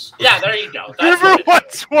was. Yeah, there you go. That's River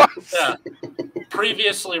once was. Yeah.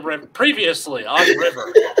 Previously on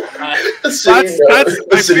river. I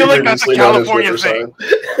feel like that's a California thing.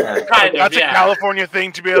 Kind of, that's a California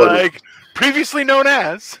thing to be like previously known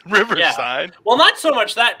as Riverside. Yeah. Well, not so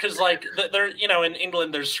much that because like there, in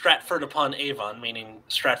England there's Stratford upon Avon, meaning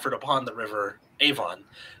Stratford upon the river Avon.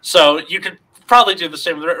 So you could probably do the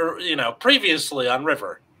same. Previously on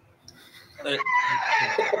river.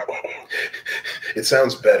 It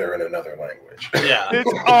sounds better in another language. Yeah,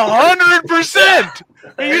 it's 100%.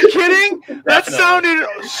 Are you kidding? That sounded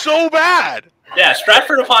so bad. Yeah,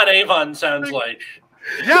 Stratford upon Avon sounds like.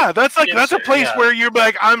 Yeah, that's a place where you're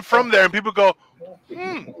like, I'm from there, and people go,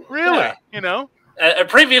 really? Yeah.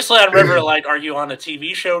 Previously on River, like, are you on a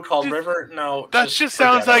TV show called River? No, that just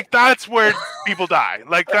sounds like that's where people die.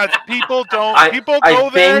 Like that people go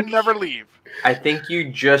there and never leave. I think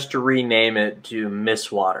you just rename it to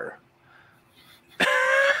Miss Water.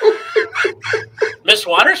 Miss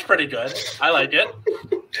Water's pretty good. I like it.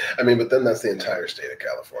 I mean, but then that's the entire state of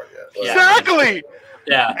California. Exactly.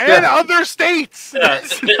 Yeah. And other states.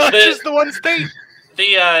 It's not just the one state.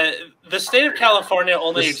 The state of California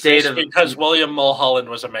only exists because William Mulholland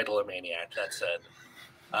was a megalomaniac. That's it.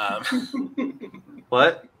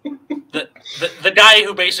 What? The guy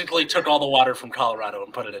who basically took all the water from Colorado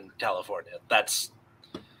and put it in California. That's.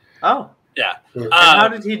 Oh. Yeah. And how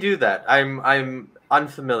did he do that? I'm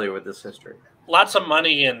unfamiliar with this history. Lots of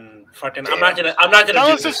money and fucking. I'm not gonna. Tell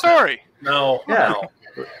us the story. No. Yeah.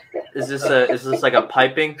 No. Is this like a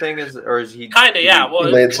piping thing? Or is he kind of? Yeah. Well,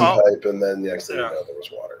 he laid some pipe, and then next thing you know, there was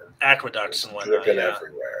water, aqueducts and whatnot. Dripping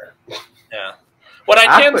everywhere. Yeah. What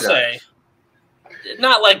I can say,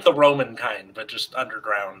 not like the Roman kind, but just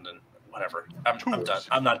underground and whatever. I'm done.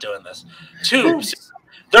 I'm not doing this. Tubes.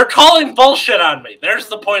 They're calling bullshit on me. There's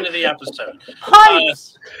the point of the episode.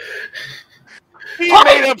 Pipes. He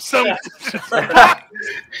made up some.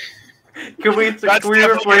 Can we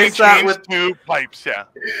replace that with two pipes? Yeah.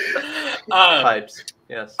 Pipes.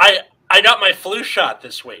 Yes. I got my flu shot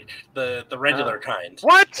this week. The regular kind.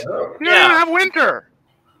 What? You don't even have winter.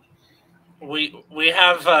 We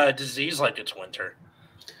have a disease like it's winter,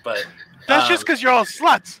 but that's just because you're all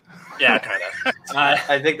sluts. Yeah, kind of.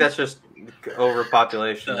 I think that's just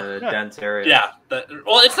overpopulation in a dense area. Yeah.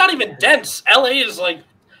 Well, it's not even dense. LA is like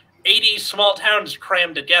 80 small towns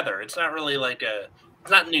crammed together. It's not really like it's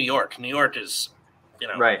not New York. New York is,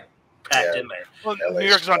 right. packed in there. Well, New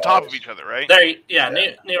York is on top of each other, right?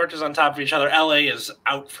 New York is on top of each other. LA is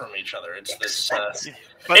out from each other. It's this.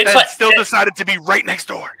 But it's then still decided to be right next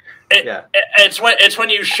door. It's when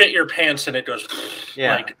you shit your pants and it goes.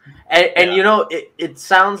 Yeah. Like, and it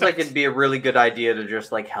sounds like it'd be a really good idea to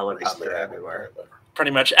just like helicopter everywhere.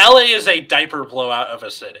 Pretty much, LA is a diaper blowout of a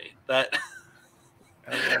city. That.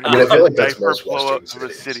 I mean, I feel like that's most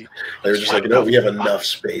Western cities. They're just like, we have enough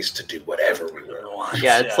space to do whatever we want.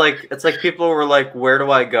 Yeah, it's like people were like, where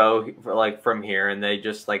do I go from here? And they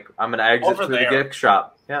just like, I'm gonna exit through the gift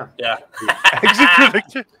shop. Yeah. Yeah. Exit through the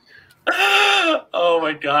gift. Oh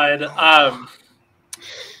my god.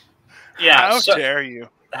 Yeah. How dare you?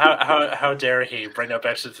 How dare he bring up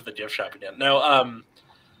exit to the gift shop again? No.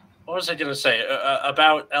 What was I gonna say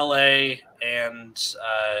about LA and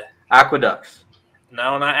aqueducts?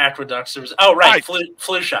 No, not aqueducts. It was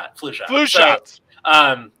flu shot. Flu shots.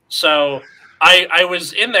 So I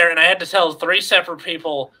was in there and I had to tell 3 separate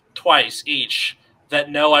people twice each that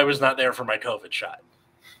no, I was not there for my COVID shot.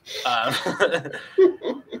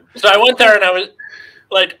 So I went there and I was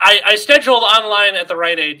like, I scheduled online at the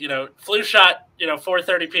Rite Aid, flu shot,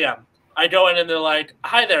 4:30 p.m. I go in and they're like,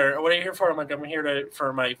 "Hi there, what are you here for?" I'm like, "I'm here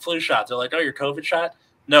for my flu shot." They're like, "Oh, your COVID shot?"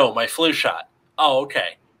 "No, my flu shot." "Oh,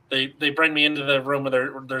 okay." They bring me into the room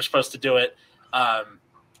where they're supposed to do it.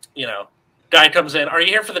 Guy comes in. "Are you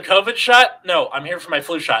here for the COVID shot?" "No, I'm here for my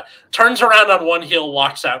flu shot." Turns around on one heel,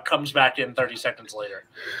 walks out, comes back in 30 seconds later.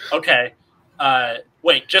 "Okay,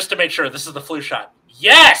 wait, just to make sure, this is the flu shot."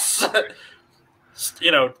 "Yes!"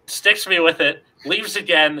 Sticks me with it, leaves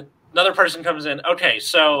again. Another person comes in. "Okay,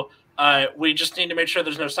 so we just need to make sure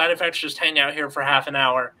there's no side effects. Just hang out here for half an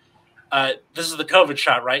hour. This is the COVID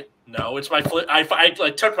shot, right?" "No, it's my flu." I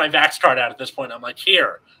took my Vax card out at this point. I'm like,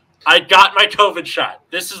 "Here. I got my COVID shot.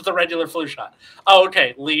 This is the regular flu shot." "Oh,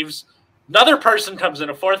 okay." Leaves. Another person comes in,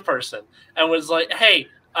 a fourth person, and was like, "Hey,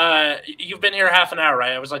 you've been here half an hour,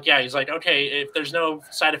 right?" I was like, "Yeah." He's like, "Okay, if there's no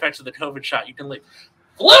side effects of the COVID shot, you can leave."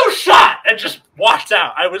 Flu shot! And just walked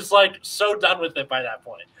out. I was like so done with it by that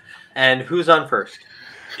point. And who's on first?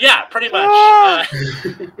 Yeah, pretty much.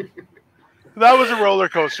 That was a roller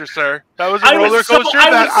coaster, sir. That was a roller coaster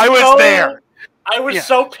I was there. I was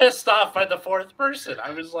so pissed off by the fourth person. I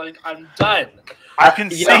was like, I'm done. I can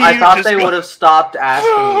see I thought they would have stopped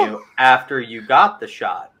asking you after you got the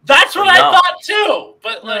shot. That's what I thought too.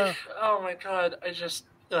 But oh my god, I just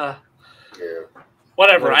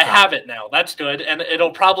whatever. I have it now. That's good, and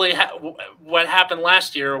it'll probably what happened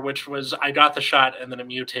last year, which was I got the shot and then it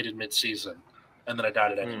mutated mid-season, and then I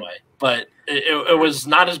got it anyway. But it was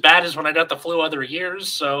not as bad as when I got the flu other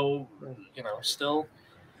years. So still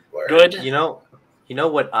good. You know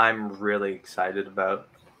what I'm really excited about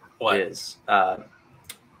is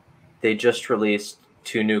they just released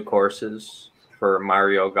 2 new courses for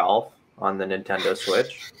Mario Golf on the Nintendo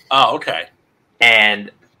Switch. Oh, okay. And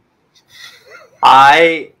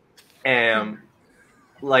I am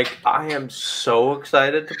so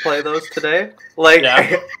excited to play those today.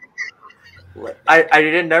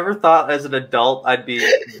 I never thought as an adult I'd be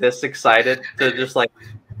this excited to just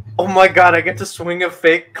oh my god, I get to swing a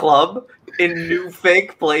fake club in new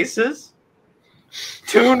fake places.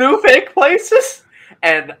 2 new fake places?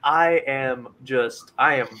 And I am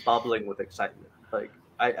bubbling with excitement.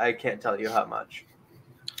 I can't tell you how much.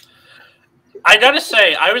 I gotta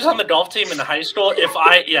say, I was on the golf team in high school. If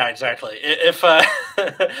I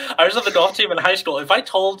was on the golf team in high school, if I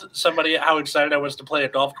told somebody how excited I was to play a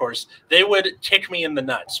golf course, they would kick me in the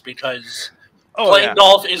nuts because playing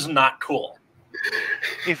golf is not cool.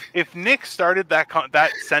 If Nick started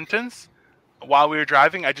that sentence while we were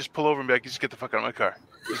driving, I'd just pull over and be like, "Just get the fuck out of my car.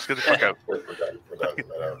 Just get the fuck out."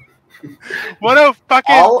 What a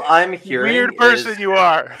fucking all I'm hearing weird person you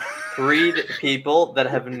are. 3 people that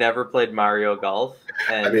have never played Mario Golf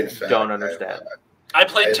and don't understand. I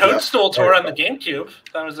played Toadstool Tour on the GameCube.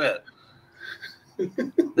 That was it.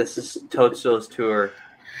 This is Toadstool's Tour,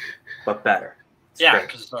 but better.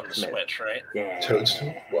 Because it's on the Switch, right? Yeah.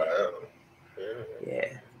 Toadstool? Wow.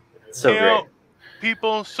 Yeah. So great.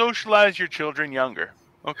 People, socialize your children younger,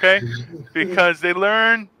 okay? Because they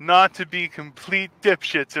learn not to be complete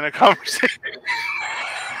dipshits in a conversation.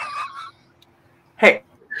 Hey.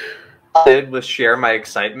 All I did was share my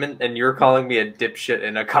excitement, and you're calling me a dipshit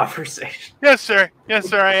in a conversation. Yes, sir. Yes,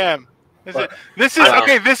 sir, I am. This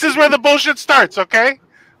is where the bullshit starts, okay?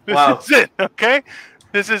 This is it, okay?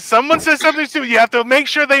 This is someone says something to you, you have to make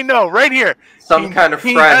sure they know right here. Some kind of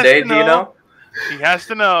friend, Dino? He has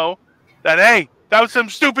to know that, hey, that was some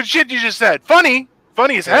stupid shit you just said. Funny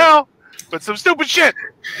as hell, but some stupid shit.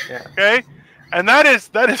 Yeah. Okay? And that is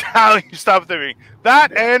how you stop thinking.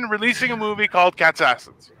 That and releasing a movie called Cat's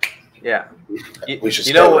Assassins. Yeah.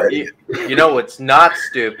 You know what's not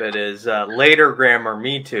stupid is later grammar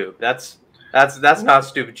Me Too. That's not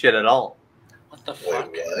stupid shit at all. What the fuck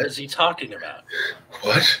is he talking about?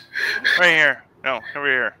 What? Right here. No, over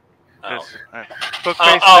here. Oh.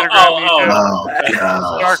 Bookface, Me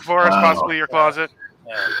Too. Dark Forest, possibly your closet.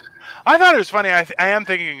 Yeah. I thought it was funny. I am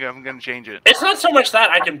thinking I'm going to change it. It's not so much that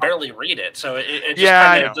I can barely read it, so it just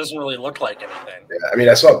kind of doesn't really look like anything. Yeah, I mean,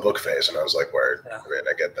 I saw Bookface and I was like, "Word, I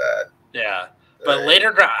get that." Yeah, but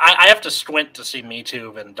later, I have to squint to see Me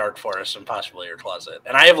Too and Dark Forest and possibly your closet,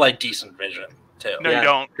 and I have decent vision too. No, you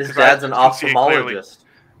don't. His dad's an ophthalmologist.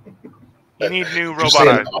 You need new robot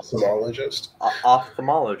eyes. Ophthalmologist.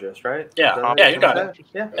 Ophthalmologist, right? Yeah, you got it.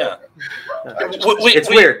 Yeah. It's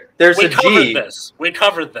weird. There's a G. We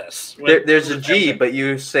covered this. There's a G, but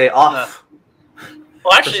you say off.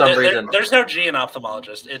 Well, actually, there's no G in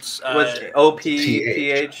ophthalmologist. It's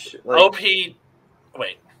OPTH. OP.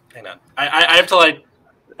 Wait, hang on. I have to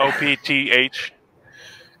OPTH.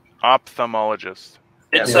 Ophthalmologist.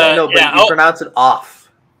 It's you pronounce it off.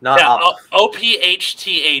 Not off. OPHTHAL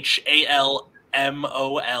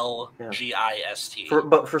Molgist.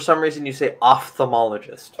 But for some reason you say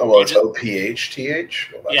ophthalmologist. Oh, well, it's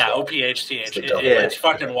OPHTH? Well, yeah, OPHTH. It's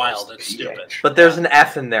fucking wild. It's stupid. But there's an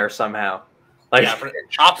F in there somehow. Like, yeah,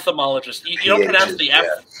 ophthalmologist. You don't pronounce the F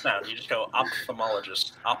sound. You just go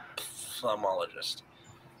ophthalmologist. Ophthalmologist.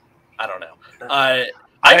 I don't know. I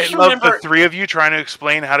love the three of you trying to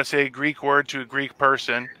explain how to say a Greek word to a Greek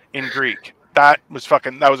person in Greek. That was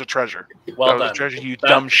a treasure. Well that was done. a treasure, you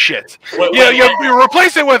dumb shit. You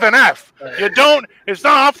replace it with an F. You don't. It's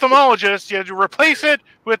not ophthalmologist. You replace it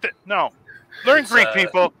with no. Learn Greek,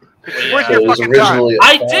 people. It's worth your fucking time.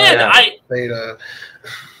 I did.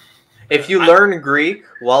 If you learn Greek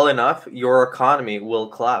well enough, your economy will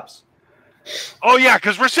collapse. Oh yeah,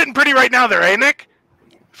 because we're sitting pretty right now there, eh, Nick?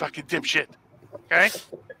 Fucking dipshit. Okay.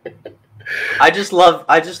 I just love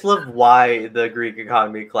why the Greek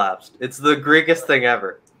economy collapsed. It's the Greekest thing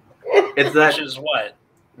ever. It's that Which is what?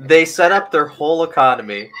 They set up their whole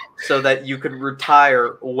economy so that you could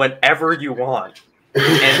retire whenever you want.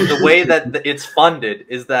 And the way that it's funded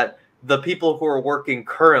is that the people who are working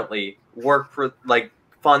currently work for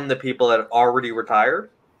fund the people that have already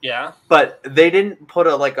retired. Yeah. But they didn't put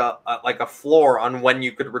a floor on when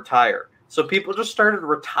you could retire. So people just started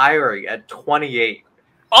retiring at 28.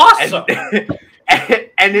 Awesome.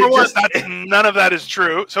 And none of that is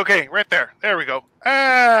true. So okay, right there. There we go.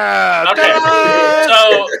 Okay.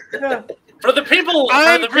 So for the people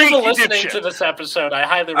listening to this episode, I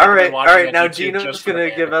highly recommend watching it. All right. Now Dino's going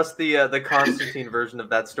to give us the Constantine version of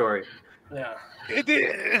that story. Yeah.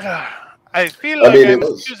 I feel like I'm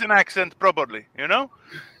using accent properly. You know,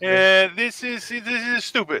 this is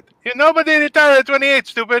stupid. Nobody retired at 28.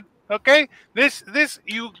 Stupid. Okay.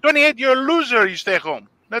 You 28. You're a loser. You stay home.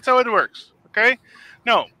 That's how it works. Okay.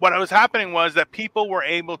 No, what was happening was that people were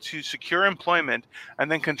able to secure employment, and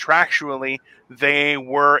then contractually they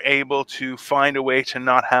were able to find a way to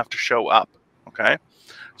not have to show up. Okay.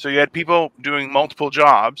 So you had people doing multiple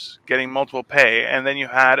jobs, getting multiple pay, and then you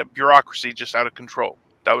had a bureaucracy just out of control.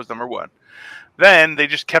 That was number one. Then they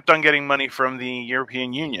just kept on getting money from the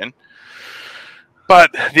European Union.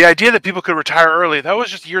 But the idea that people could retire early, that was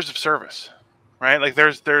just years of service, right? Like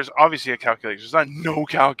there's obviously a calculation. There's not no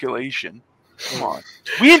calculation. Come on.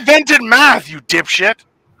 We invented math, you dipshit.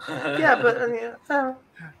 Yeah, but it's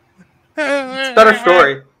a better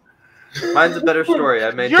story. Mine's a better story.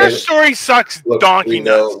 Your story sucks. Look, donkey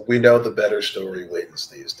nuts. We know the better story wins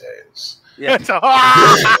these days. Yeah.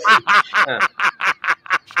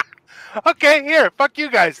 Okay, here, fuck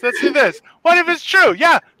you guys. Let's do this. What if it's true?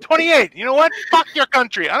 Yeah, 28. You know what? Fuck your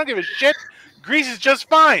country. I don't give a shit. Greece is just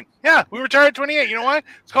fine. Yeah, we retired at 28. You know what?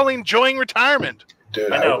 It's called enjoying retirement.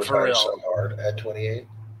 Dude, I retired so hard at 28.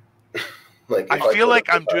 I feel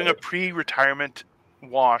like I'm doing a pre-retirement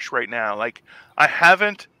wash right now. Like, I've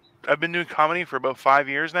been doing comedy for about 5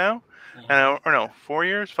 years now. And 4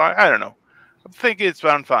 years? 5? I don't know. I think it's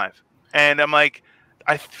around 5. And I'm like,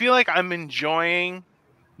 I feel like I'm enjoying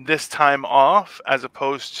this time off as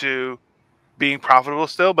opposed to being profitable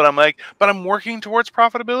still, but I'm working towards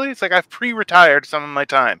profitability. It's like I've pre-retired some of my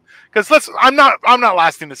time because I'm not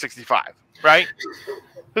lasting to 65, right?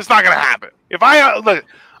 It's not gonna happen. If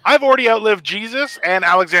I've already outlived Jesus and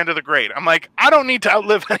Alexander the Great. I'm like, I don't need to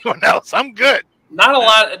outlive anyone else. I'm good. Not a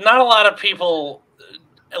lot of people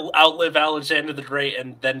outlive Alexander the Great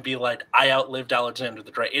and then be like, I outlived Alexander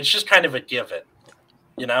the Great. It's just kind of a given,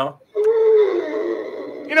 you know.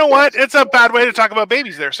 You know what? It's a bad way to talk about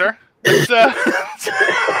babies there, sir.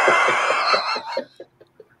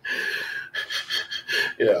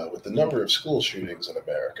 Yeah, with the number of school shootings in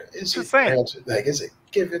America, is it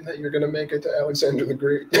given that you're going to make it to Alexander the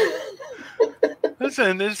Great?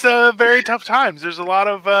 Listen, it's very tough times. There's a lot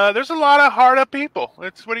of hard up people.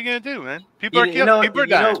 What are you going to do, man? People are killing. People are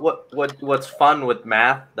dying. You know what's fun with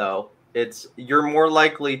math though? It's you're more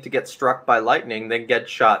likely to get struck by lightning than get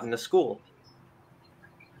shot in a school.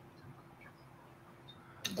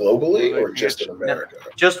 Globally or just in America? No,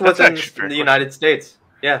 just within the United States.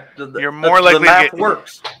 Yeah, you're more likely the math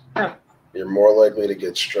works. Yeah. You're more likely to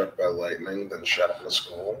get struck by lightning than shot in a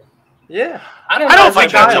school. Yeah, I don't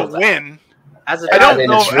think that's a win. I don't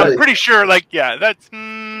know. I'm pretty sure. That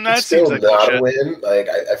still seems like not a win. Like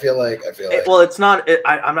I feel like. Well, it's not.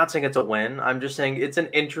 I'm not saying it's a win. I'm just saying it's an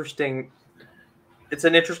interesting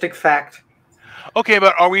fact. Okay,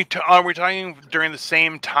 but are we talking during the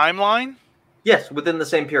same timeline? Yes, within the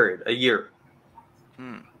same period, a year.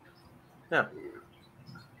 Yeah.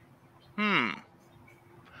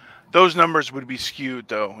 Those numbers would be skewed,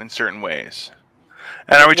 though, in certain ways.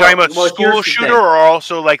 And are we talking about school shooter or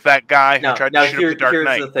also like that guy who tried to shoot up the Dark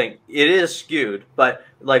Knight? Here's the thing. It is skewed, but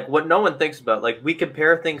like what no one thinks about. Like we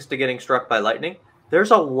compare things to getting struck by lightning.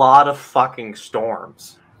 There's a lot of fucking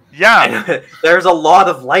storms. Yeah, And there's a lot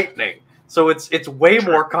of lightning, so it's way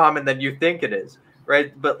more common than you think it is,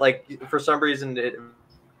 right? But like for some reason,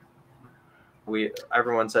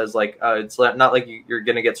 everyone says like it's not like you're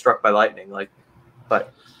gonna get struck by lightning, like,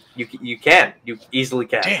 but you easily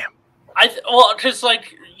can. Damn. Because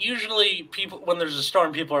like usually people when there's a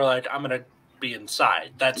storm, people are like, I'm gonna be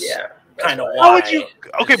inside. That's kind of why. How would you?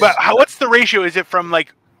 Okay, but what's the ratio? Is it from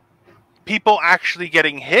like people actually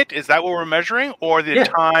getting hit? Is that what we're measuring, or the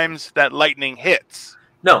times that lightning hits?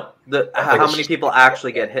 No, how many people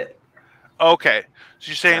actually get hit? Okay, so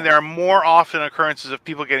you're saying there are more often occurrences of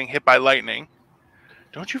people getting hit by lightning.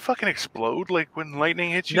 Don't you fucking explode like when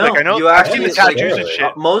lightning hits you? No, like I know you I've seen actually the tattoos and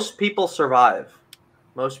shit. Most people survive.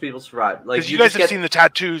 Most people survive. Like because you guys have seen the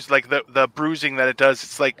tattoos, like the bruising that it does.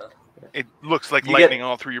 It's like it looks like lightning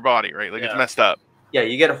all through your body, right? Like it's messed up. Yeah,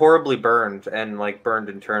 you get horribly burned and like burned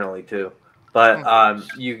internally too. But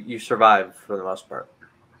you survive for the most part.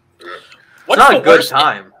 It's not a good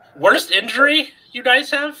time. Worst injury you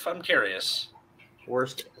guys have? I'm curious.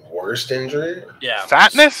 Worst injury? Yeah.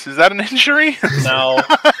 Fatness? Is that an injury? No.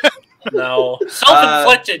 No.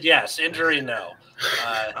 Self-inflicted, yes. Injury, no.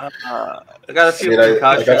 I got a few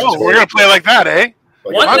concussions. We're gonna play like that, eh?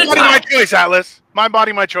 Like my body, my choice, Atlas. My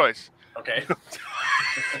body, my choice. Okay.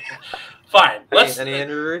 Fine. Any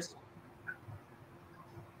injuries?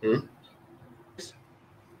 All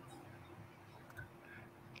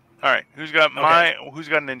right. Who's got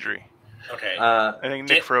an injury? Okay. I think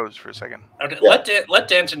Nick froze for a second. Okay. Yeah. Let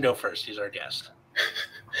Danton go first. He's our guest.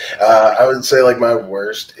 I would say like my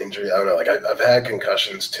worst injury. I don't know. Like I've had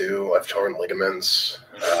concussions too. I've torn ligaments.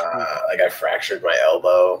 Like I fractured my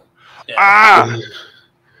elbow. Yeah.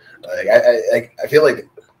 Like I feel like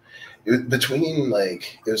between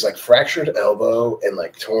like it was like fractured elbow and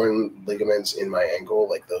like torn ligaments in my ankle.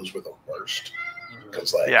 Like those were the worst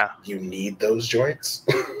because like you need those joints.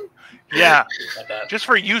 Yeah, just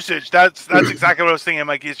for usage. That's exactly what I was thinking.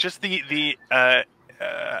 Like it's just it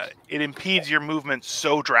impedes your movement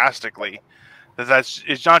so drastically that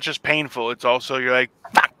it's not just painful. It's also you're like,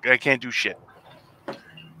 fuck, I can't do shit.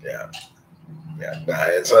 Yeah.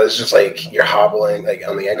 And so it's just like you're hobbling, like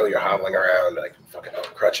on the ankle, you're hobbling around like fucking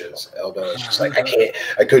crutches, elbow. It's just like I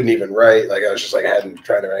couldn't even write. Like I was just like I hadn't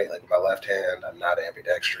tried to write like my left hand. I'm not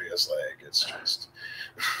ambidextrous. Like it's just.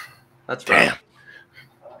 That's damn.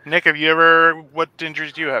 Nick, what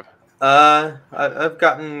injuries do you have? I've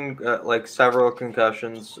gotten like several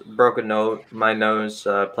concussions, broken my nose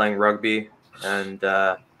playing rugby, and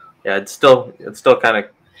it's still kind of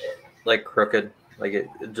like crooked. Like it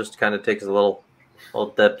just kind of takes a little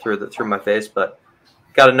dip through my face. But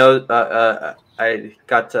got a nose. I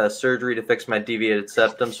got surgery to fix my deviated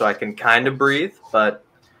septum, so I can kind of breathe. But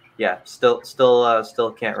yeah, still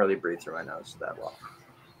can't really breathe through my nose that well.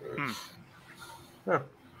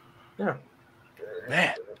 Yeah.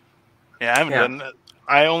 Man. Yeah, I haven't done that.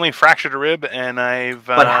 I only fractured a rib, and I've.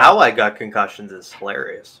 But how I got concussions is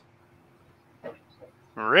hilarious.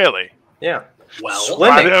 Really? Yeah. Well,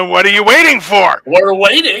 swimming. What are you waiting for? We're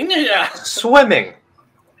waiting. Yeah. Swimming.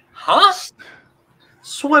 Huh?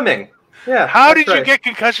 Swimming. Yeah. How did you get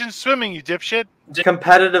concussions swimming, you dipshit?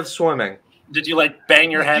 Competitive swimming. Did you like bang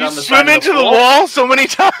your head on the swim side of into the wall so many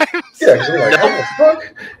times? Yeah. Like, what the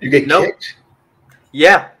fuck? You get kicked?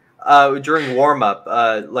 Yeah. During warm up,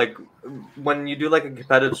 like when you do like a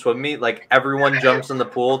competitive swim meet, like everyone jumps in the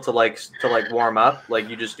pool to warm up. Like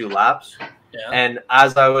you just do laps. Yeah. And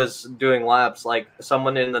as I was doing laps, like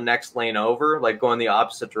someone in the next lane over, like going the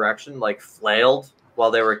opposite direction, like flailed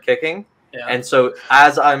while they were kicking. Yeah. And so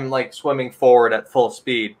as I'm like swimming forward at full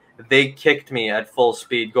speed, they kicked me at full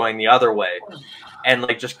speed going the other way, and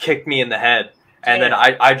like just kicked me in the head. And then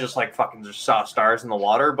I just like fucking just saw stars in the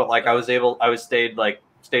water. But like I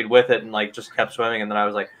stayed with it and like just kept swimming. And then I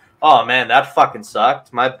was like, oh man, that fucking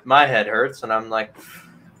sucked. My head hurts. And I'm like,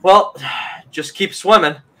 well, just keep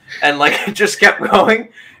swimming. And like just kept going.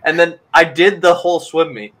 And then I did the whole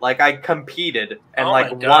swim meet. Like I competed and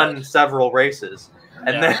won several races.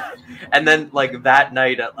 And then like that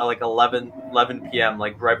night at like 11 p.m.,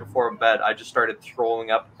 like right before bed, I just started throwing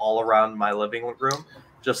up all around my living room.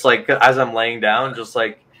 Just like as I'm laying down, just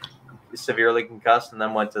like severely concussed, and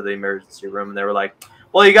then went to the emergency room, and they were like,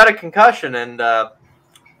 well, you got a concussion, and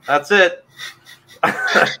that's it.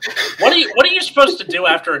 What are you supposed to do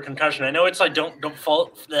after a concussion? I know it's like don't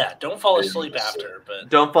fall asleep after, but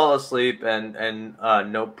don't fall asleep and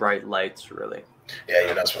no bright lights really. Yeah,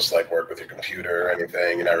 you're not supposed to like work with your computer or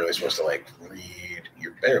anything. You're not really supposed to like read.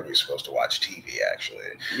 You're barely supposed to watch TV actually.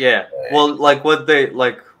 Yeah. Well, like what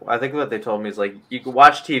I think what they told me is like you can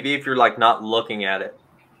watch TV if you're like not looking at it.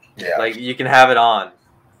 Yeah. Like you can have it on,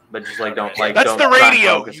 but just like don't like. That's don't the try and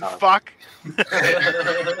radio, focus you on it. fuck.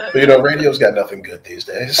 But, you know, radio's got nothing good these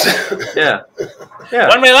days. Yeah. Yeah.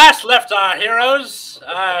 When we last left our heroes,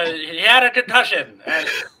 he had a concussion. And,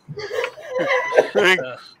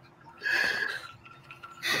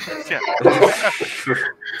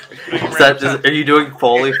 Are you doing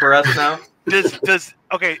Foley for us now?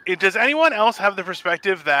 Does anyone else have the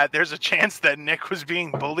perspective that there's a chance that Nick was being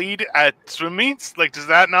bullied at swim meets? Like, does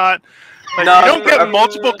that not? Like, No, you don't get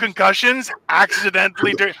multiple concussions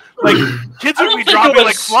accidentally. Like, kids would be dropping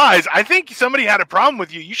like flies. I think somebody had a problem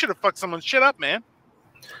with you. You should have fucked someone's shit up, man.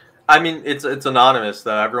 I mean, it's anonymous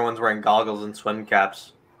though. Everyone's wearing goggles and swim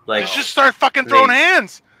caps. Like, just start fucking throwing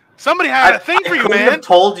hands. Somebody had a thing for you, man. I have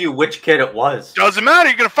told you which kid it was. Doesn't matter.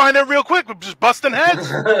 You're gonna find out real quick. We're just busting heads.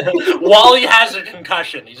 While he has a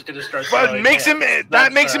concussion, he's gonna start. But makes him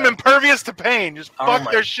impervious to pain. Just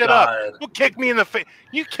fuck their shit up. You kick me in the face.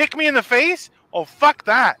 You kick me in the face? Oh, fuck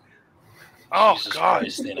that. Oh, Jesus God.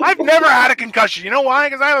 Christ, I've never had a concussion. You know why?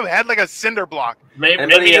 Because I have had like a cinder block.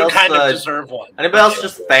 Maybe you kind of deserve one. Anybody else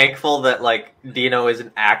just thankful that like Dino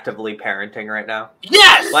isn't actively parenting right now?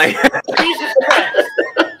 Yes! Like, Jesus Christ.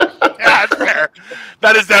 Yeah, that's fair.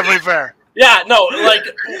 That is definitely fair. Yeah, no, like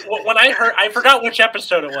when I heard, I forgot which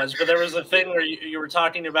episode it was, but there was a thing where you were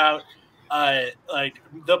talking about like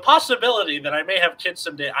the possibility that I may have kids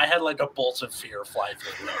someday. I had like a bolt of fear fly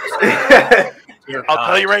through me. I'll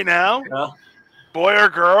tell you right now, boy or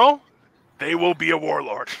girl, they will be a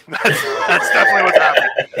warlord. That's definitely what's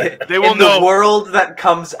happening. They will know the world that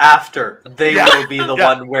comes after. They will be the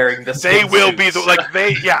one wearing the. They will be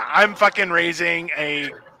the I'm fucking raising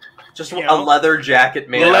a. Just a leather jacket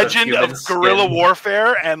made legend out of guerrilla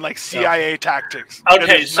warfare and like CIA tactics.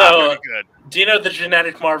 Okay, so Dino the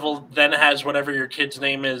Genetic Marvel then has whatever your kid's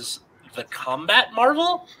name is, the Combat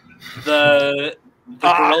Marvel, the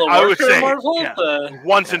guerrilla warfare Marvel, the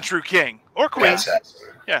once and true king or queen.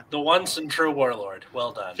 Yeah, the once and true warlord.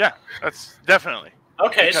 Well done. Yeah, that's definitely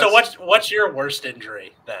okay. So what's your worst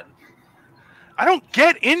injury then? I don't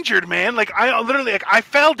get injured, man. Like I literally, I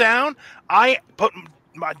fell down. I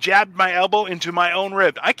jabbed my elbow into my own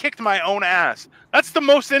rib. I kicked my own ass. That's the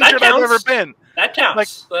most injured I've ever been. That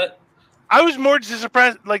counts. Like, I was more just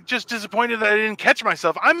disappointed that I didn't catch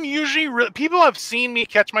myself. I'm usually people have seen me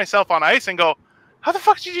catch myself on ice and go, "How the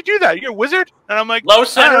fuck did you do that? You're a wizard?" And I'm like, "Low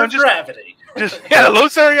center of gravity." Low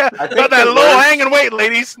center. Yeah, got that low hanging weight,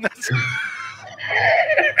 ladies.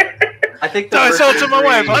 I think so I told to my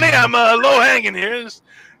wife, "Honey, I'm low hanging here."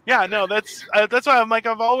 Yeah, no, that's why I'm like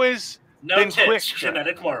I've always. No tits, quick.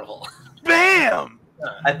 Genetic Marvel. Bam!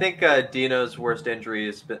 I think Dino's worst injury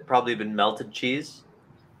has probably been melted cheese.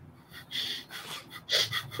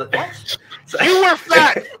 What? You were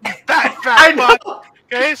fat fuck.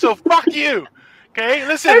 Okay, so fuck you. Okay,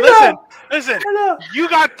 listen. You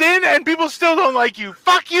got thin and people still don't like you.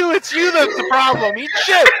 Fuck you, it's you that's the problem. Eat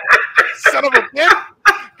shit. Son of a bitch.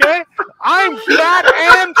 Okay? I'm fat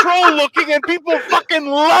and troll looking and people fucking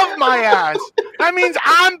love my ass. That means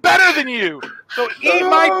I'm better than you. So eat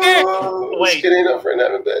my dick. Wait. Skinny enough for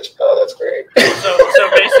another bitch. Oh, that's great. So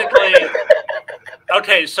basically,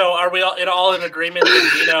 okay, so are we all in agreement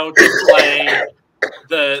that Dino to play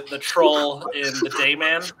the troll in the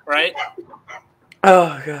Dayman, right?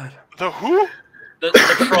 Oh god. The who? The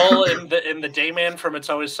troll in the Dayman from It's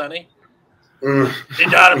Always Sunny? You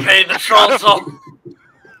gotta pay the troll toll.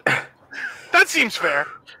 That seems fair.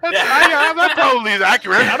 That probably is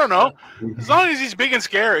accurate. I don't know. As long as he's big and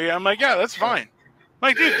scary, I'm like, yeah, that's fine.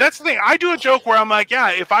 Like, dude, that's the thing. I do a joke where I'm like,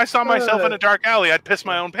 yeah, if I saw myself in a dark alley, I'd piss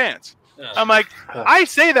my own pants. Yeah. I'm like, I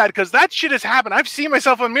say that because that shit has happened. I've seen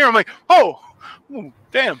myself in the mirror. I'm like, ooh,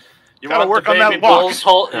 damn. You gotta work on that walk.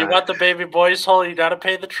 You want the baby boy's hole, you gotta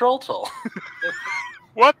pay the troll toll.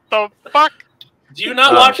 What the fuck? Do you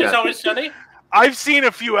not watch It's Always Sunny? I've seen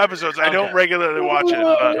a few episodes. I don't regularly watch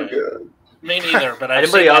it. Me neither, but I've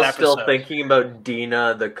Anybody seen that else still thinking about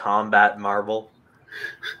Dina the Combat Marvel?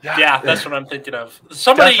 Yeah, that's what I'm thinking of.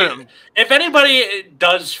 Somebody, if anybody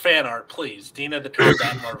does fan art, please, Dina the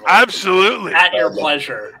Combat Marvel. Absolutely. At your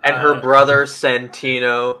pleasure. And her brother,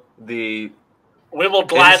 Santino, the... We will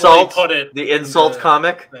gladly put it... The insult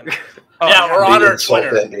comic. We're on our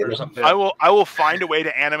Twitter or something. I will find a way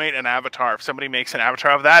to animate an avatar. If somebody makes an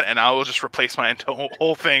avatar of that, and I will just replace my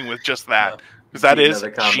whole thing with just that. Because that is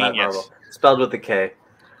genius. Marvel. Spelled with a K.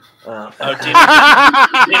 Dina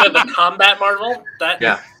the Combat Marvel?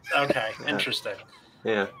 Yeah. Okay, interesting.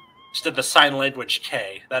 Yeah. Just did the sign language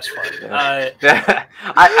K. That's fun. I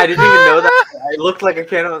didn't even know that. I looked like a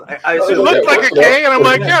K. It looked like a K, and I'm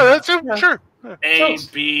like, yeah, that's sure. A,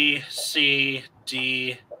 B, C,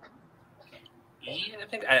 D, E. I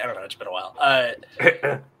think I don't know. It's been a while.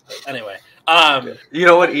 Anyway, you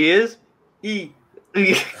know what E is? E.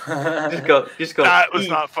 Just go. That was E.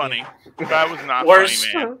 not funny. That was not Worst.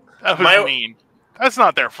 funny, man. That was mean. That's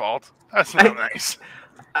not their fault. That's not nice.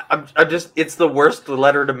 I'm just. It's the worst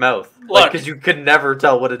letter to mouth. Look, because you can never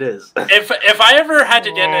tell what it is. If I ever had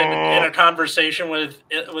to get in a conversation with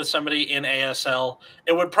somebody in ASL,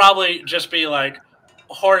 it would probably just be like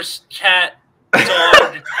horse, cat,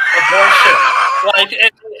 dog, abortion. Like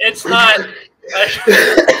it's not.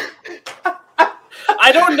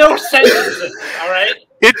 I don't know sentences. All right.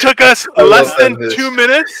 It took us less than 2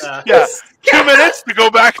 minutes. 2 minutes to go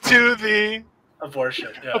back to the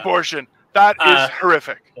abortion. Yeah. Abortion. That is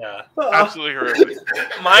horrific. Yeah. Absolutely horrific.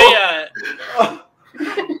 My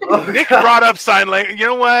Nick brought up sign language. You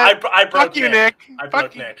know what? I broke Fuck you, Nick. I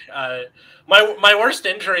broke Nick. My worst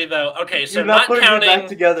injury though. Okay, so You're not putting counting it back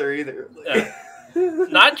together either.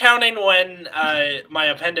 Not counting when my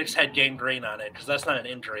appendix had gangrene on it, because that's not an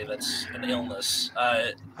injury, that's an illness.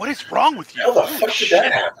 What is wrong with you? How the fuck did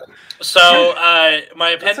that happen? So my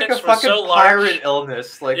appendix like a was so large. Pirate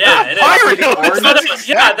illness, like yeah, it pirate is. illness. No,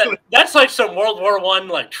 Exactly. that's like some World War I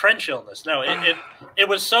like trench illness. No, it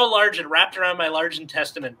was so large it wrapped around my large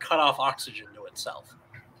intestine and cut off oxygen to itself,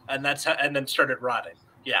 and then started rotting.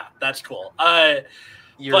 Yeah, that's cool.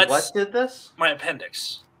 What did this? My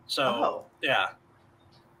appendix. So yeah.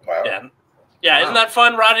 Wow. Yeah, isn't that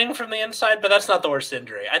fun, rotting from the inside? But that's not the worst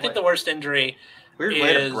injury. I think the worst injury Weird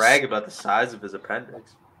way to brag about the size of his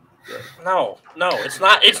appendix. No, it's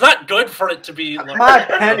not. It's not good for it to be. My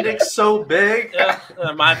appendix so big. Yeah,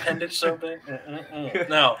 my appendix so big.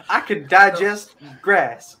 No, I can digest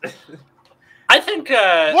grass. I think.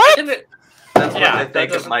 What? That's what I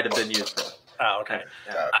think it might have been used for. Oh, okay.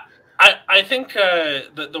 Yeah. I think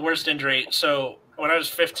the worst injury. So when I was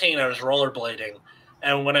 15, I was rollerblading.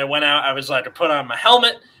 And when I went out, I was like, I put on my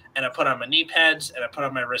helmet, and I put on my knee pads, and I put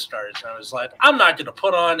on my wrist guards. And I was like, I'm not going to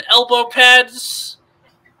put on elbow pads.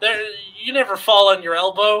 You never fall on your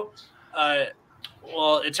elbow.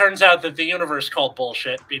 Well, it turns out that the universe called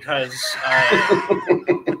bullshit, because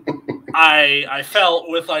I fell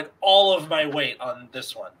with like all of my weight on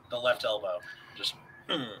this one, the left elbow. Just.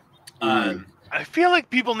 I feel like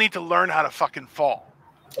people need to learn how to fucking fall.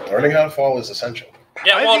 Learning how to fall is essential.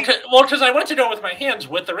 Yeah, because I went to go with my hands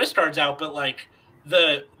with the wrist guards out, but like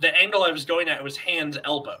the angle I was going at was hands,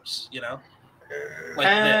 elbows, you know, like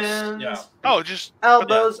this. Yeah. Oh, just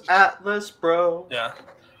elbows, Atlas, bro. Yeah.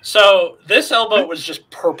 So this elbow was just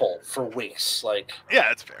purple for weeks. Like. Yeah,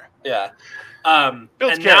 that's fair. Yeah.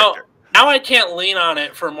 Builds and character. now I can't lean on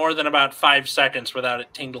it for more than about 5 seconds without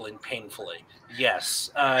it tingling painfully. Yes.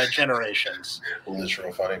 Generations.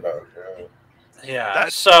 Literal funny bone. Yeah,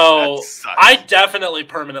 so I definitely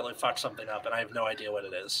permanently fucked something up, and I have no idea what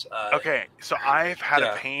it is. Okay, so I've had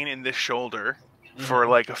a pain in this shoulder for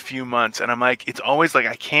like a few months, and I'm like, it's always like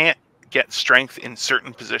I can't get strength in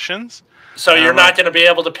certain positions. So you're not going to be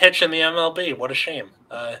able to pitch in the MLB. What a shame.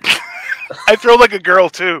 I throw like a girl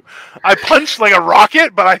too. I punch like a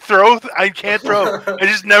rocket, but I can't throw. I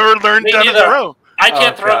just never learned how to throw. I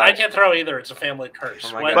can't throw. I can't throw either. It's a family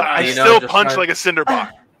curse. But I still punch like a cinder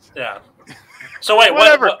block. Yeah. So wait,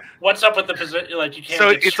 what's up with the position? Like you can't. So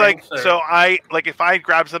it's like if I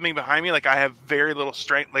grab something behind me, like I have very little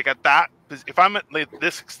strength. Like at that, if I'm at like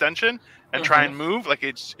this extension and try and move, like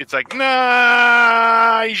it's like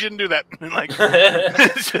nah, you shouldn't do that. Like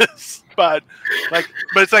it's just, but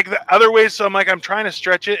it's like the other ways. So I'm trying to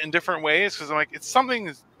stretch it in different ways because I'm like it's something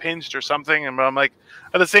is pinched or something, and I'm like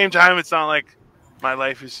at the same time it's not like my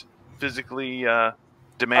life is physically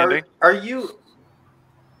demanding. Are you?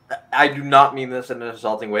 I do not mean this in an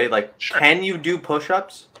insulting way. Like, can you do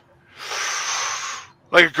push-ups?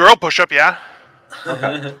 Like a girl push-up, yeah.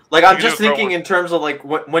 Okay. Like, I'm just thinking in terms of like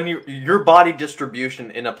when your body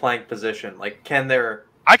distribution in a plank position. Like, can there?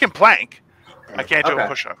 I can plank. I can't do a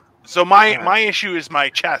push-up. So my issue is my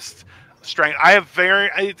chest strength. I have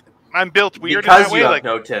I'm built weird because in that way. You have like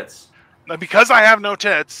no tits. Because I have no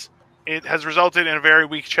tits, it has resulted in a very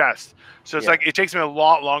weak chest. So it's like it takes me a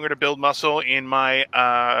lot longer to build muscle in my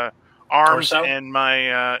arms and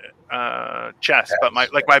my chest, but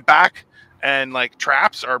my back and like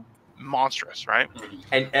traps are monstrous, right?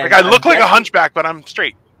 And like I look like a hunchback, but I'm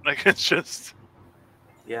straight. Like it's just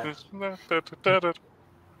Wow.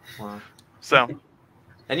 So,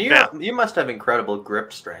 and you must have incredible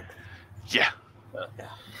grip strength. Yeah.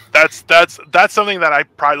 That's something that I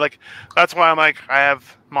probably like. That's why I'm like I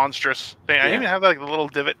have monstrous thing. I even have like the little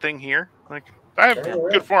divot thing here. Like I have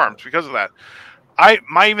good forearms because of that.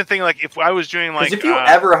 my even thing, like, if I was doing, like... if you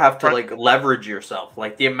ever have to, like, leverage yourself,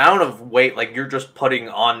 like, the amount of weight, like, you're just putting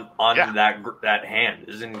on that hand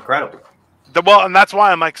is incredible. Well, and that's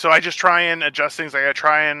why I'm like, so I just try and adjust things. Like, I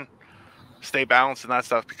try and stay balanced and that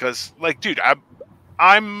stuff because, like, dude,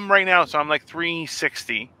 I'm right now, so I'm like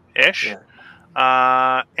 360-ish.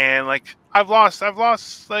 Yeah. And, like, I've lost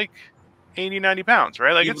like 80, 90 pounds,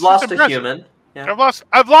 right? Like, You've lost a human. Yeah.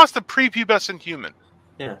 I've lost a prepubescent human.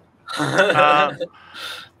 Yeah.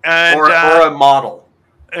 And, or a model.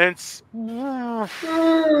 It's I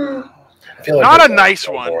feel like not a nice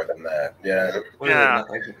one. More than that, yeah. Yeah.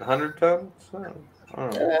 Like 100 pounds?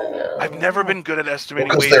 I've never been good at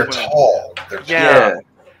estimating weight. Because they're tall. Yeah.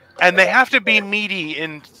 And they have to be meaty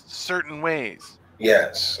in certain ways.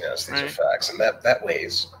 Yes, these are facts, and that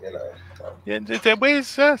weighs, Yeah, that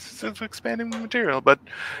weighs. It's expanding material, but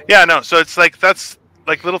yeah, no. So it's like that's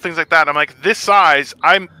like little things like that. I'm like this size.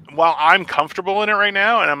 While I'm comfortable in it right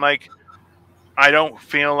now, and I'm like, I don't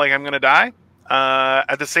feel like I'm gonna die.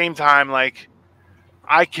 At the same time, like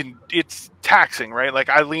it's taxing, right? Like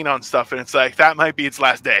I lean on stuff, and it's like that might be its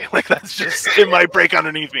last day. Like that's just it might break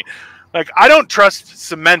underneath me. Like I don't trust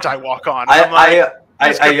cement I walk on.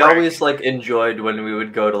 I always like enjoyed when we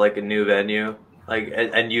would go to like a new venue, like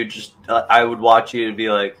and you just I would watch you and be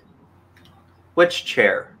like, which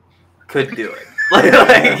chair could do it?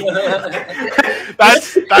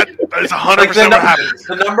 That's 100% what happens.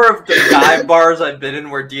 The number of dive bars I've been in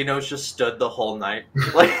where Dino's just stood the whole night.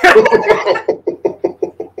 Like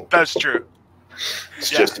that's true. It's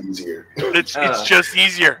just easier. It's just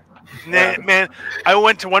easier. Man, I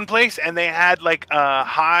went to one place and they had like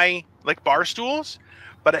high like bar stools,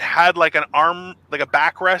 but it had like an arm, like a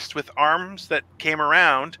backrest with arms that came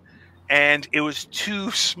around, and it was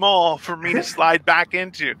too small for me to slide back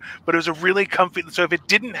into. But it was a really comfy. So if it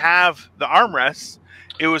didn't have the armrests,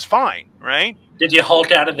 it was fine, right? Did you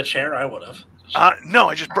Hulk out of the chair? I would have. No,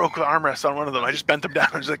 I just broke the armrest on one of them. I just bent them down.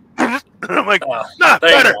 I was like, and I'm like, nah,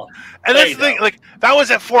 better. And that's the thing. Like that was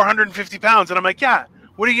at 450 pounds, and I'm like, yeah.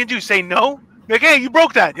 What are you gonna do? Say no? Like, hey, you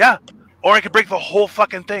broke that, yeah. Or I could break the whole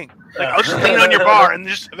fucking thing. Like, I'll just lean on your bar, and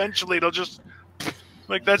just eventually it'll just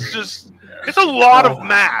like that's just it's a lot of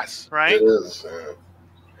mass, right? It is.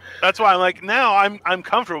 That's why I'm like now I'm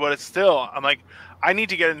comfortable, but it's still I'm like I need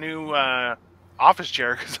to get a new office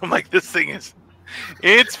chair because I'm like this thing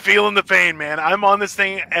it's feeling the pain, man. I'm on this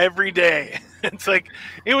thing every day. It's like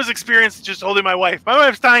it was experience just holding my wife. My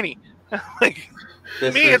wife's tiny. Like.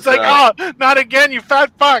 It's like, oh, not again, you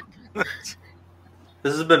fat fuck.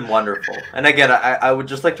 This has been wonderful. And again, I would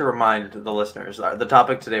just like to remind the listeners, the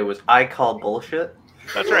topic today was I call bullshit.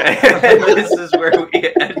 That's right. And this is where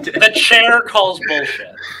we ended. The chair calls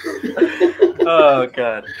bullshit. Oh,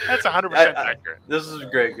 God. That's 100% accurate. This is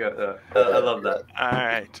great. I love that. All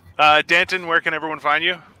right. Danton, where can everyone find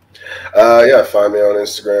you? Find me on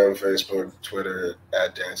Instagram, Facebook, Twitter,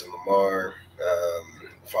 at Danton Lamar.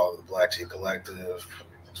 Follow the Black Tea Collective.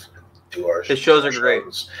 Do our shows are great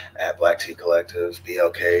at Black Tea Collective,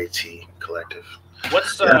 BLKT Collective.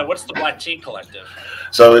 What's the Black Tea Collective?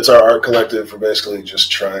 So it's our art collective. We're basically just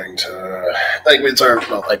trying to it's our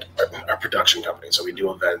production company. So we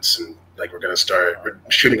do events and we're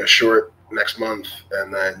shooting a short next month,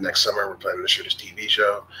 and then next summer we're planning to shoot a TV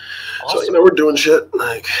show. Awesome. So we're doing shit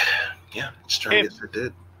just trying to get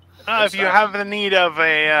started. If you have the need of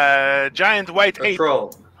a giant white ape,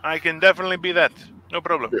 I can definitely be that. No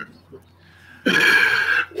problem. Yeah.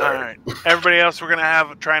 All right. Everybody else, we're going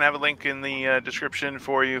to try and have a link in the description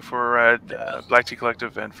for you for Black Tea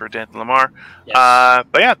Collective and for Danton Lamar. Yes.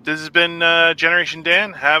 But yeah, this has been Generation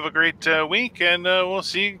Dan. Have a great week, and we'll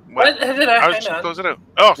see. What did I just close it out.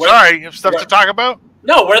 Oh, sorry. You have stuff to talk about?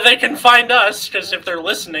 No, where they can find us, because if they're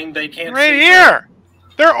listening, they can't see here.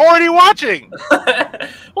 They're already watching.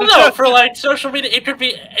 Well, no, for social media, it could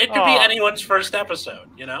be anyone's first episode.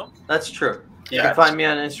 That's true. You can find me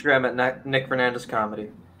on Instagram at Nick Fernandez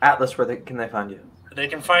Comedy. Atlas, where can they find you? They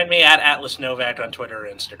can find me at Atlas Novak on Twitter or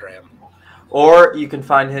Instagram. Or you can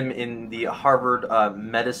find him in the Harvard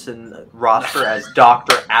medicine roster as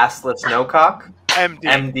Dr. Aslis Nocock,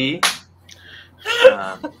 MD.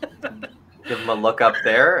 Give him a look up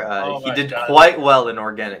there. He did quite well in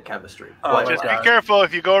organic chemistry. Just be careful.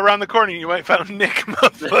 If you go around the corner, you might find Nick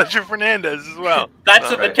Fletcher Fernandez as well.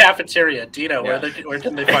 That's in the cafeteria. Dino, where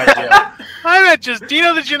can they find you? I bet just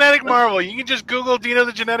Dino the Genetic Marvel. You can just Google Dino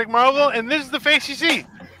the Genetic Marvel, and this is the face you see.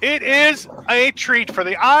 It is a treat for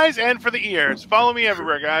the eyes and for the ears. Follow me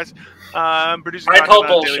everywhere, guys. I'm producing content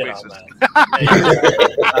on a daily basis.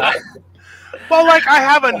 Well, I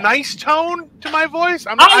have a nice tone to my voice.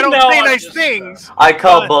 I don't say nice things. I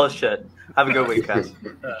call bullshit. Have a good week, guys.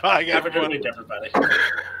 Bye, have a good everyone. week, everybody.